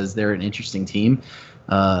 just because they're an interesting team.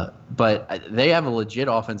 But they have a legit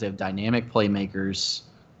offense. They have dynamic playmakers.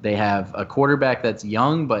 They have a quarterback that's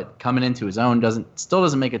young, but coming into his own still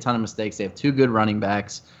doesn't make a ton of mistakes. They have 2 good running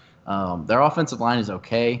backs. Their offensive line is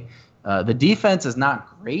okay. The defense is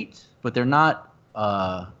not great, but they're not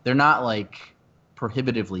like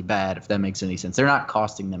prohibitively bad, if that makes any sense. They're not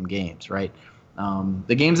costing them games, right?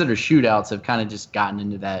 The games that are shootouts have kind of just gotten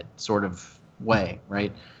into that sort of way,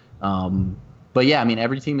 right? But yeah, I mean,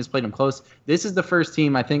 every team has played them close. This is the first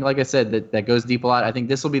team, I think, like I said, that goes deep a lot. I think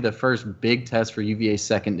this will be the first big test for UVA's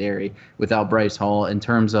secondary without Bryce Hall in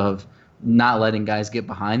terms of not letting guys get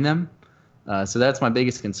behind them. So that's my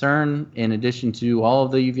biggest concern, in addition to all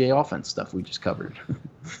of the UVA offense stuff we just covered.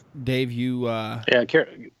 Dave, you care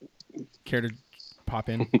to pop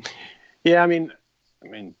in? Yeah, I mean,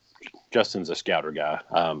 Justin's a scouter guy.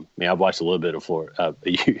 I've watched a little bit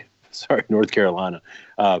of North Carolina.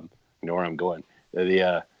 You know where I'm going.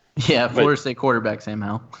 Florida State quarterback Sam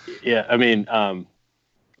Howell. Yeah, I mean,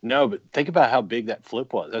 no, but think about how big that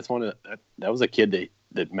flip was. That's that was a kid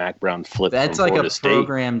that Mac Brown flipped. That's from like Florida a State.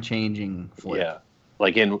 program-changing flip. Yeah,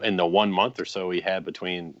 like in the 1 month or so he had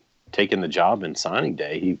between taking the job and signing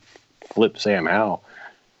day, he flipped Sam Howell.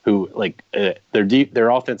 who like their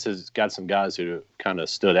offense has got some guys who kind of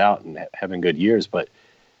stood out and having good years, but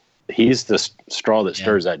he's the straw that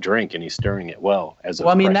stirs that drink, and he's stirring it well.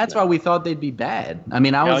 I mean, that's why we thought they'd be bad. I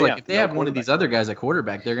mean, I was if they have one of these other guys at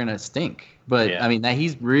quarterback, they're gonna stink. But I mean,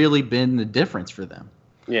 he's really been the difference for them.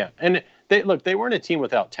 Yeah, and they weren't a team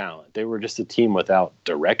without talent. They were just a team without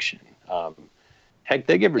direction. Heck,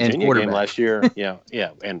 they gave Virginia a game last year.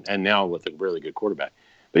 and now with a really good quarterback.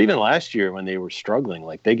 But even last year when they were struggling,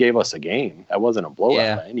 like they gave us a game. That wasn't a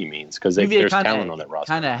blowout by any means because there's talent on that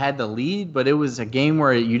roster. Kind of had the lead, but it was a game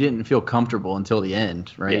where you didn't feel comfortable until the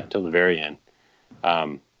end, right? Yeah, until the very end.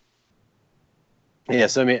 So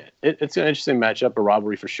I mean, it's an interesting matchup, a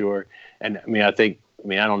rivalry for sure. And I mean, I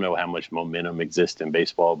don't know how much momentum exists in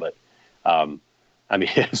baseball, but I mean,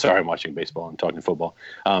 sorry, I'm watching baseball and talking football.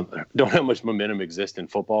 Don't know how much momentum exists in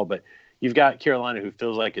football, but you've got Carolina, who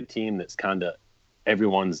feels like a team that's kind of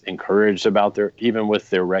everyone's encouraged about even with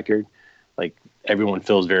their record. Like everyone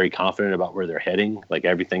feels very confident about where they're heading. Like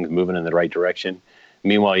everything's moving in the right direction.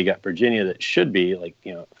 Meanwhile, you got Virginia that should be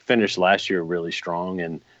finished last year really strong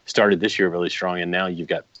and started this year really strong. And now you've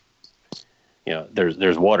got,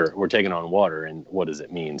 there's water. We're taking on water, and what does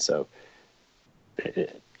it mean? So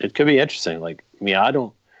it could be interesting. Like, I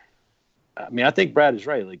think Brad is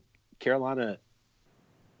right. Like Carolina,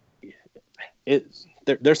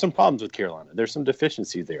 there's some problems with Carolina. There's some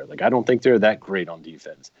deficiencies there. Like, I don't think they're that great on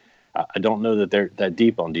defense. I don't know that they're that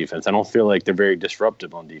deep on defense. I don't feel like they're very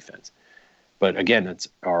disruptive on defense. But again, it's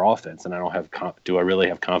our offense, and I don't have. Do I really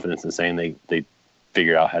have confidence in saying they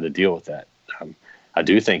figure out how to deal with that? I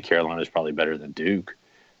do think Carolina is probably better than Duke,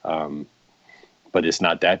 but it's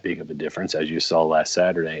not that big of a difference, as you saw last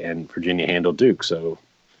Saturday. And Virginia handled Duke, so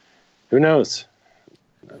who knows?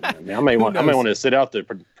 I mean, I might want to sit out the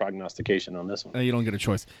prognostication on this one. You don't get a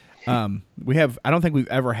choice. I don't think we've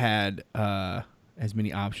ever had as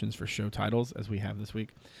many options for show titles as we have this week.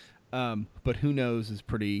 But who knows is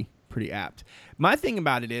pretty apt. My thing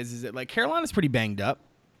about it is that like Carolina's pretty banged up,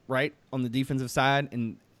 right, on the defensive side,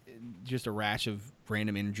 and just a rash of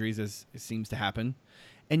random injuries as it seems to happen.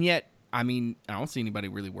 And yet, I mean, I don't see anybody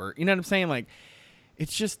really work. You know what I'm saying? Like,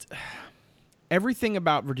 it's just everything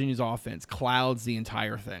about Virginia's offense clouds the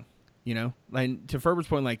entire thing, Like, to Ferber's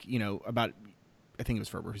point, like, about, I think it was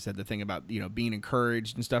Ferber who said the thing about, being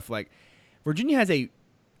encouraged and stuff. Like, Virginia has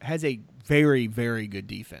a very, very good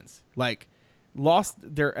defense. Like, lost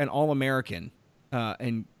an All-American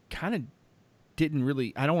and kind of didn't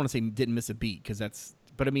really, I don't want to say didn't miss a beat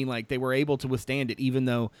but I mean, like, they were able to withstand it even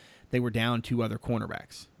though they were down 2 other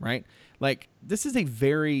cornerbacks, right? Like, this is a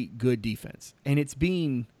very good defense, and it's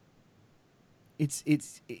being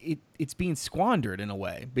squandered in a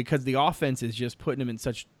way because the offense is just putting them in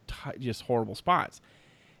such just horrible spots.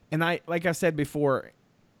 And like I said before,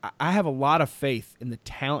 I have a lot of faith in the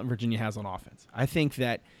talent Virginia has on offense. I think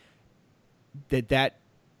that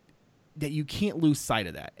you can't lose sight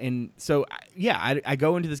of that. And so, I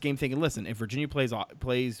go into this game thinking, listen, if Virginia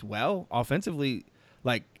plays well offensively,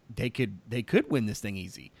 like they could win this thing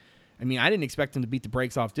easy. I mean, I didn't expect them to beat the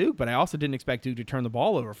brakes off Duke, but I also didn't expect Duke to turn the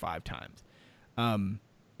ball over 5 times.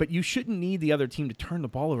 But you shouldn't need the other team to turn the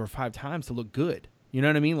ball over 5 times to look good. You know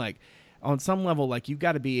what I mean? Like, on some level, like, you've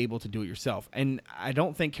got to be able to do it yourself. And I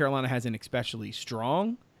don't think Carolina has an especially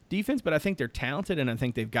strong defense, but I think they're talented, and I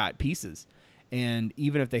think they've got pieces. And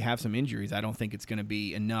even if they have some injuries, I don't think it's going to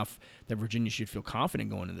be enough that Virginia should feel confident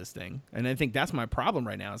going into this thing. And I think that's my problem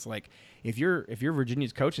right now. It's like, if you're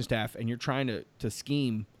Virginia's coaching staff and you're trying to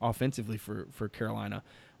scheme offensively for Carolina,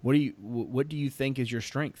 what do you think is your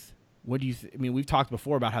strength? What do you I mean, we've talked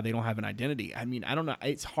before about how they don't have an identity. I mean, I don't know.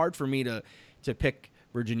 It's hard for me to pick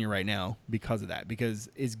Virginia right now because of that. Because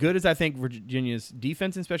as good as I think Virginia's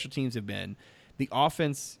defense and special teams have been, the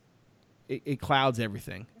offense, it clouds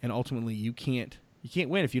everything, and ultimately you can't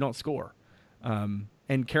win if you don't score.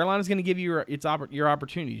 And Carolina's going to give you your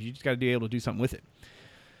opportunities. You just got to be able to do something with it.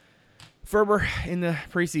 Ferber, in the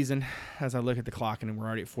preseason, as I look at the clock, and we're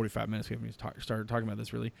already at 45 minutes, we haven't even started talking about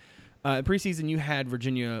this really. Preseason, you had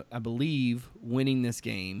Virginia, I believe, winning this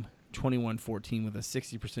game 21-14 with a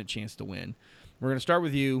 60% chance to win. We're going to start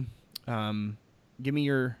with you. Give me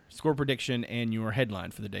your score prediction and your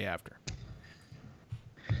headline for the day after.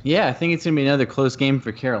 Yeah, I think it's going to be another close game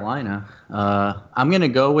for Carolina. I'm going to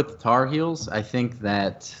go with the Tar Heels. I think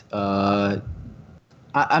that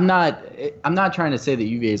I'm not trying to say that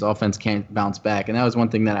UVA's offense can't bounce back, and that was one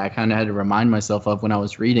thing that I kind of had to remind myself of when I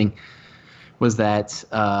was reading, was that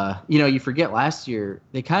you forget last year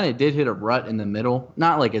they kind of did hit a rut in the middle,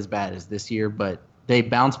 not like as bad as this year, but they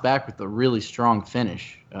bounced back with a really strong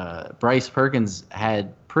finish. Bryce Perkins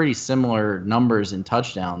had pretty similar numbers in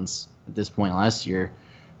touchdowns at this point last year.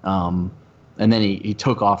 And then he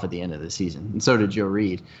took off at the end of the season, and so did Joe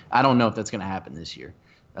Reed. I don't know if that's going to happen this year.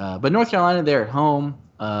 But North Carolina, they're at home.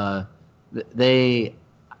 I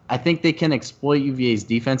think they can exploit UVA's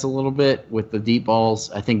defense a little bit with the deep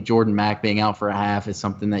balls. I think Jordan Mack being out for a half is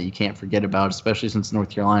something that you can't forget about, especially since North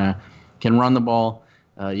Carolina can run the ball.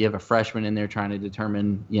 You have a freshman in there trying to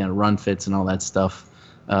determine, run fits and all that stuff.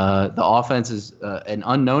 The offense is an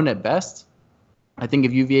unknown at best. I think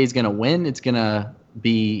if UVA is going to win, it's going to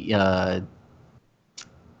be,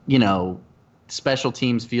 special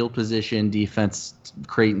teams, field position, defense,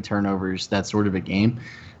 creating turnovers, that sort of a game.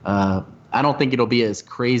 I don't think it'll be as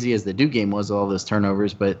crazy as the Duke game was, all those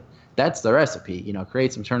turnovers, but that's the recipe.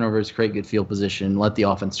 Create some turnovers, create good field position, let the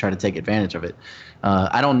offense try to take advantage of it.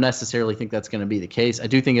 I don't necessarily think that's going to be the case. I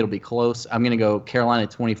do think it'll be close. I'm going to go Carolina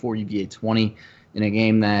 24, UVA 20 in a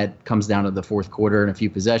game that comes down to the fourth quarter and a few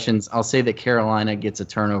possessions. I'll say that Carolina gets a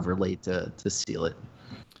turnover late to seal it.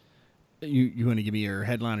 You want to give me your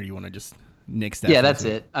headline, or you want to just nix that? Yeah, that's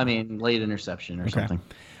it. I mean, late interception or something.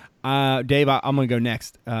 Dave, I'm going to go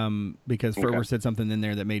next because Ferber said something in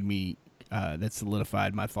there that made me that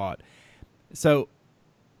solidified my thought. So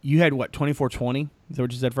you had what, 24-20? Is that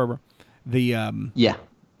what you said, Ferber? Yeah.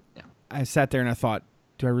 I sat there and I thought,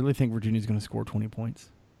 do I really think Virginia's going to score 20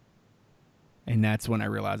 points? And that's when I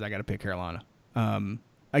realized I got to pick Carolina.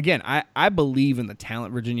 Again, I believe in the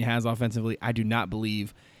talent Virginia has offensively. I do not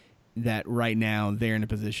believe that right now they're in a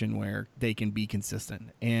position where they can be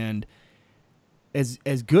consistent. And as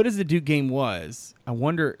good as the Duke game was, I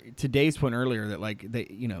wonder, to Dave's point earlier, that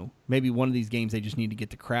maybe one of these games they just need to get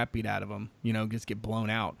the crap beat out of them, just get blown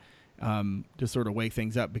out to sort of wake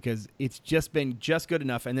things up, because it's just been just good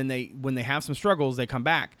enough. And then when they have some struggles, they come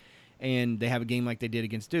back and they have a game like they did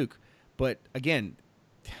against Duke. But again,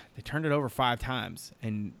 they turned it over 5 times,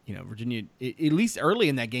 and Virginia, at least early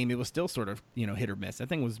in that game, it was still sort of hit or miss. That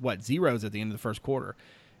thing was zeros at the end of the first quarter.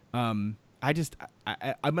 I'm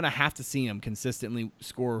going to have to see them consistently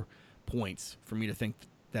score points for me to think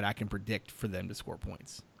that I can predict for them to score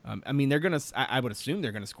points. I mean, I would assume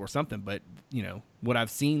they're going to score something, but what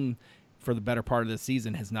I've seen for the better part of the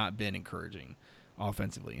season has not been encouraging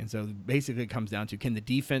offensively. And so basically it comes down to, can the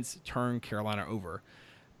defense turn Carolina over?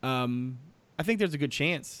 I think there's a good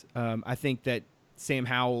chance. I think that Sam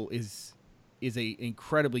Howell is a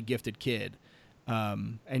incredibly gifted kid.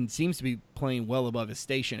 And seems to be playing well above his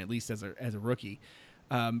station, at least as a rookie.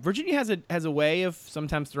 Virginia has a way of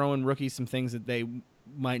sometimes throwing rookies some things that they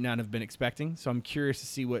might not have been expecting. So I'm curious to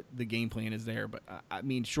see what the game plan is there. But I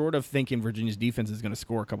mean, short of thinking Virginia's defense is going to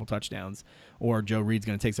score a couple touchdowns or Joe Reed's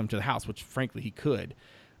going to take some to the house, which frankly he could.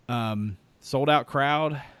 Sold out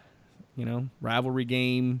crowd, rivalry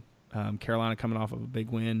game. Carolina coming off of a big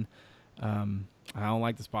win. I don't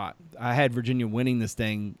like the spot. I had Virginia winning this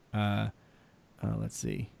thing. Let's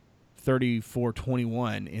see,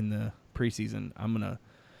 34-21 in the preseason. I'm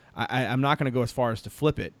not gonna go as far as to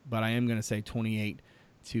flip it, but I am gonna say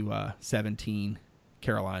 28-17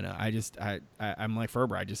 Carolina. I'm like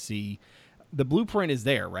Ferber. I just see the blueprint is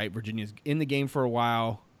there, right? Virginia's in the game for a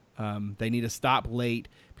while. They need to stop late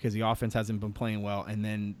because the offense hasn't been playing well, and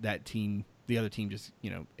then the other team just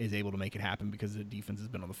is able to make it happen because the defense has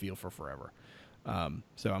been on the field for forever.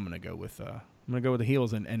 So I'm gonna go with the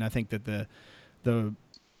Heels, and I think that the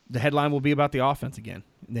headline will be about the offense again.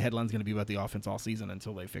 The headline's going to be about the offense all season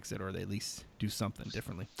until they fix it or they at least do something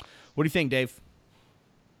differently. What do you think, Dave?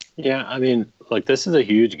 Yeah, I mean, this is a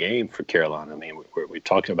huge game for Carolina. I mean, we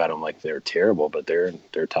talked about them like they're terrible, but they're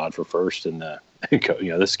tied for first in the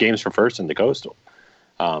this game's for first in the Coastal.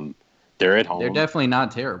 They're at home. They're definitely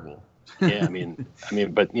not terrible. Yeah, I mean,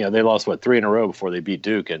 but they lost 3 in a row before they beat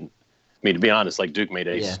Duke, and I mean, to be honest, Duke made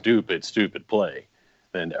a stupid play.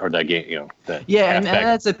 Or that game, and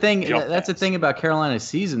that's the thing. That's the thing about Carolina's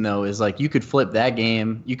season, though, is you could flip that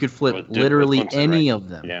game. You could flip literally any of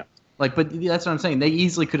them. Yeah. But that's what I'm saying. They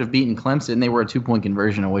easily could have beaten Clemson, and they were a 2-point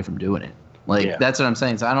conversion away from doing it. That's what I'm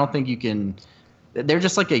saying. So I don't think you can. They're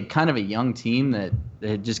just a kind of a young team that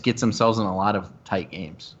just gets themselves in a lot of tight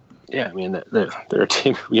games. Yeah, I mean, they're a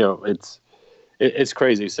team. It's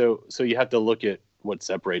crazy. So you have to look at what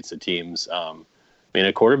separates the teams. I mean,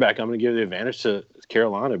 a quarterback, I'm going to give the advantage to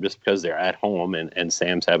Carolina just because they're at home and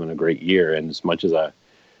Sam's having a great year. And as much as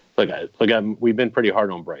we've been pretty hard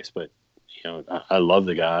on Bryce, but I love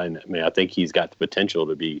the guy, and I mean, I think he's got the potential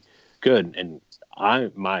to be good. And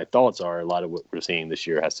my thoughts are a lot of what we're seeing this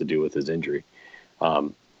year has to do with his injury.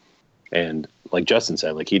 And like Justin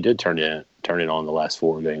said, he did turn it on the last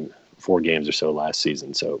 4 games or so last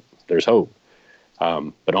season. So there's hope.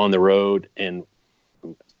 But on the road, and I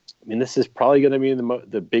mean, this is probably going to be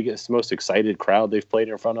the biggest, most excited crowd they've played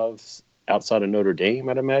in front of outside of Notre Dame,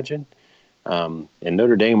 I'd imagine. And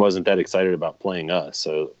Notre Dame wasn't that excited about playing us,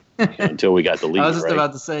 so until we got the lead. I was just right?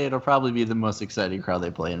 about to say it'll probably be the most exciting crowd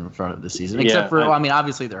they play in front of the season, except for I mean,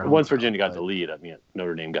 obviously they're once Virginia got the lead. I mean,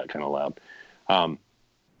 Notre Dame got kind of loud.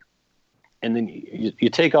 And then you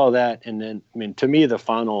take all that, and then I mean, to me, the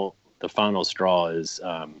final straw is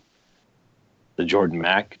the Jordan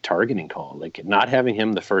Mack targeting call. Like not having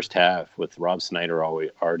him the first half with Rob Snyder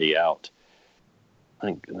already out.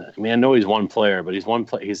 I know he's one player, but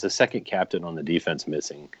he's the second captain on the defense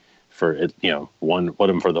missing for one put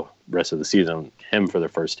him for the rest of the season, him for the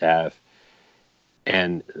first half.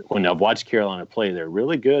 And when I've watched Carolina play, they're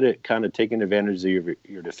really good at kind of taking advantage of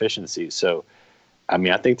your deficiencies. So, I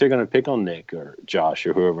mean, I think they're going to pick on Nick or Josh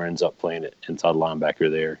or whoever ends up playing it inside linebacker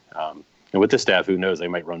there. And with the staff, who knows, they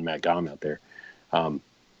might run Matt Gom out there.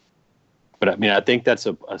 But I mean, I think that's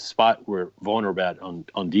a spot we're vulnerable at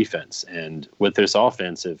on defense. And with this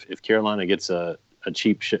offense, if Carolina gets a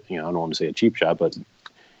cheap shot, I don't want to say a cheap shot, but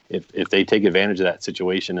if they take advantage of that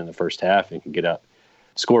situation in the first half and can get up,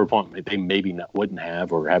 score a point they maybe wouldn't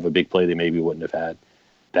have, or have a big play they maybe wouldn't have had,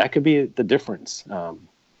 that could be the difference.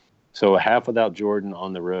 So a half without Jordan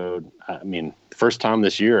on the road. I mean, first time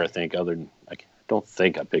this year, I think, I don't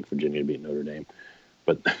think I picked Virginia to beat Notre Dame,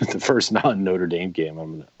 but the first non-Notre Dame game,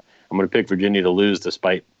 I'm going to pick Virginia to lose,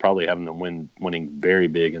 despite probably having them winning very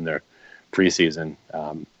big in their preseason.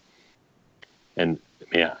 And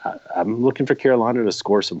yeah, I'm looking for Carolina to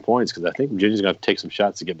score some points, because I think Virginia's going to take some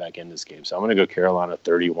shots to get back in this game. So I'm going to go Carolina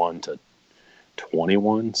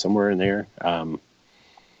 31-21, somewhere in there. But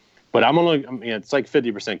it's like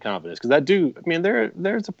 50% confidence, because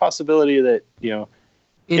there's a possibility that,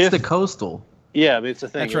 it's the Coastal. Yeah, but it's the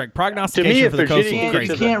thing. That's right. Prognostication for the Coastal is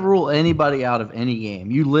crazy. You can't rule anybody out of any game.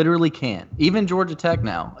 You literally can't. Even Georgia Tech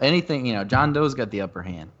now. Anything, John Doe's got the upper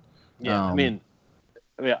hand. Yeah,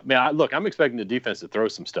 look, I'm expecting the defense to throw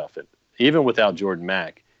some stuff at, even without Jordan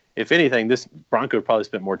Mack. If anything, this Bronco probably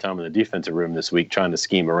spent more time in the defensive room this week trying to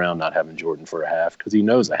scheme around not having Jordan for a half, because he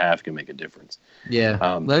knows a half can make a difference. Yeah,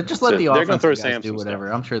 just let the offensive guys do whatever.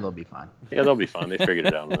 Stuff. I'm sure they'll be fine. Yeah, they'll be fine. They figured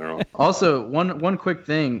it out on their own. Also, one quick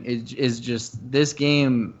thing is just this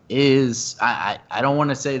game is I don't want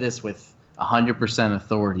to say this with 100%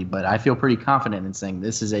 authority, but I feel pretty confident in saying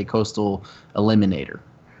this is a Coastal eliminator.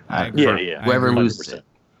 Whoever loses it.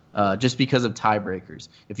 Just because of tiebreakers.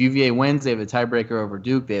 If UVA wins, they have a tiebreaker over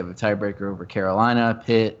Duke. They have a tiebreaker over Carolina,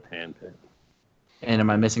 Pitt. And am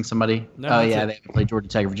I missing somebody? No, they haven't played Georgia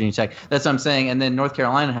Tech or Virginia Tech. That's what I'm saying. And then North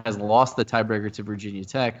Carolina has lost the tiebreaker to Virginia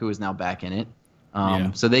Tech, who is now back in it.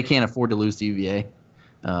 So they can't afford to lose to UVA.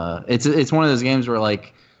 It's one of those games where,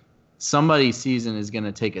 like, somebody's season is going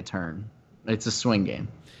to take a turn. It's a swing game.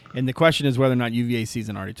 And the question is whether or not UVA's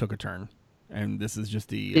season already took a turn. And this is just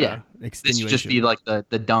the extenuation. This just be like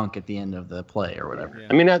the dunk at the end of the play or whatever. Yeah.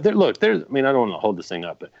 I mean, I don't want to hold this thing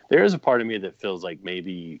up, but there is a part of me that feels like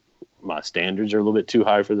maybe my standards are a little bit too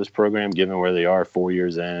high for this program, given where they are 4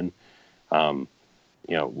 years in, and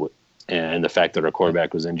the fact that our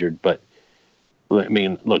quarterback was injured. But I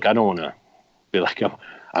mean, look, I don't want to be like,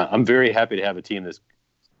 I'm very happy to have a team that's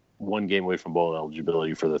one game away from bowl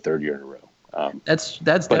eligibility for the third year in a row. That's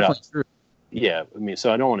definitely true. Yeah, I mean,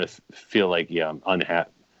 so I don't want to feel like, I'm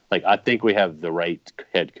unhappy. Like, I think we have the right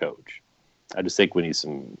head coach. I just think we need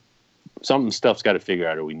some stuff's got to figure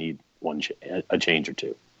out, or we need a change or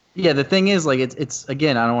two. Yeah, the thing is, like, it's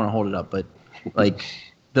again, I don't want to hold it up, but like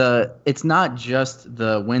it's not just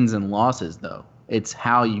the wins and losses though. It's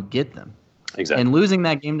how you get them. Exactly. And losing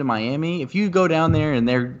that game to Miami, if you go down there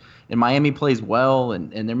and Miami plays well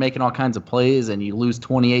and they're making all kinds of plays and you lose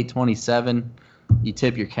 28-27, you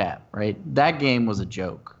tip your cap, right? That game was a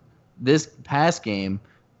joke. This past game,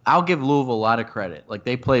 I'll give Louisville a lot of credit. Like,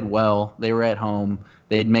 they played well. They were at home.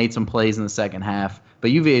 They had made some plays in the second half.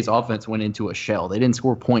 But UVA's offense went into a shell. They didn't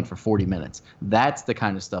score a point for 40 minutes. That's the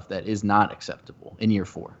kind of stuff that is not acceptable in year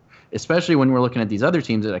 4, especially when we're looking at these other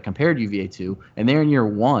teams that I compared UVA to, and they're in year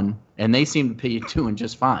 1, and they seem to be doing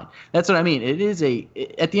just fine. That's what I mean. It is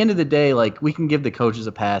at the end of the day, like, we can give the coaches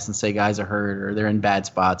a pass and say guys are hurt or they're in bad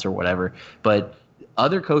spots or whatever, but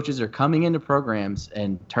other coaches are coming into programs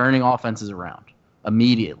and turning offenses around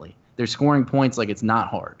immediately. They're scoring points like it's not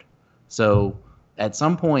hard. So at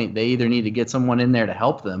some point, they either need to get someone in there to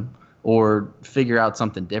help them or figure out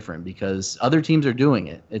something different, because other teams are doing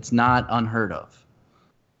it. It's not unheard of.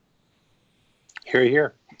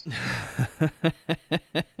 Here.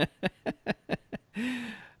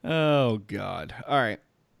 Oh God! All right.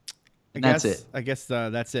 That's it. I guess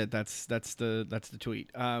that's it. That's the tweet.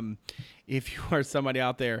 If you are somebody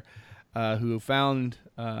out there who found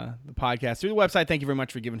the podcast through the website. Thank you very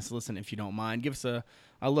much for giving us a listen. If you don't mind, give us a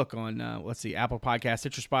look on, Apple Podcasts,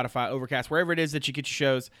 Stitcher, Spotify, Overcast, wherever it is that you get your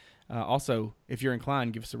shows. Also, if you're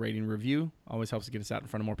inclined, give us a rating and review. Always helps to get us out in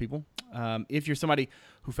front of more people. If you're somebody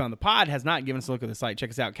who found the pod, has not given us a look at the site, check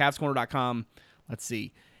us out, CavsCorner.com. Let's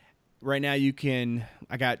see. Right now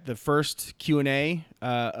I got the first Q&A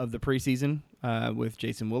of the preseason with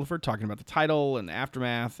Jason Williford talking about the title and the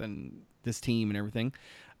aftermath and this team and everything.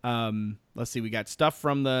 Let's see. We got stuff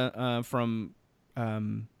from the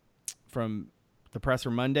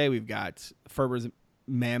presser Monday. We've got Ferber's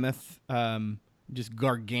mammoth, just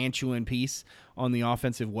gargantuan piece on the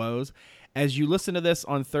offensive woes. As you listen to this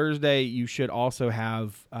on Thursday, you should also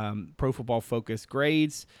have Pro Football Focus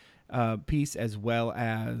grades piece, as well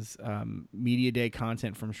as media day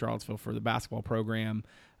content from Charlottesville for the basketball program.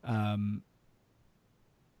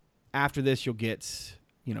 After this, you'll get,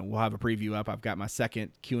 we'll have a preview up. I've got my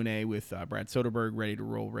second Q&A with Brad Soderberg ready to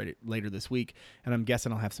roll later this week, and I'm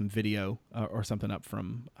guessing I'll have some video or something up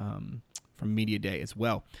from media day as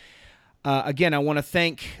well. Again, I want to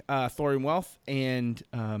thank Thorium Wealth and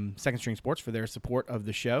Second String Sports for their support of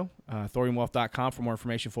the show. ThoriumWealth.com for more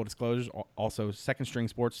information, full disclosures. Also, Second String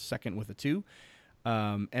Sports, second with a 2.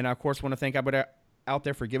 And I, of course, want to thank everybody out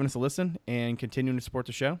there for giving us a listen and continuing to support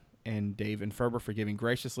the show. And Dave and Ferber for giving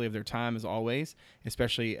graciously of their time, as always,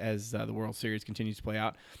 especially as the World Series continues to play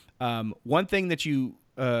out. One thing that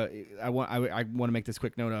I want to make this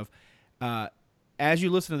quick note of. As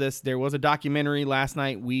you listen to this, there was a documentary last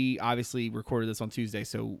night. We obviously recorded this on Tuesday,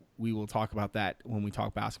 so we will talk about that when we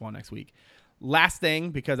talk basketball next week. Last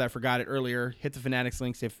thing, because I forgot it earlier, hit the Fanatics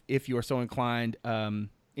links if you are so inclined.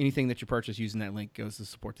 Anything that you purchase using that link goes to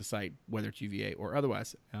support the site, whether it's UVA or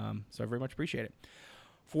otherwise. So I very much appreciate it.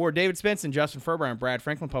 For David Spence and Justin Ferber, I'm Brad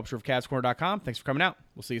Franklin, publisher of CavsCorner.com. Thanks for coming out.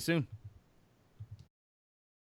 We'll see you soon.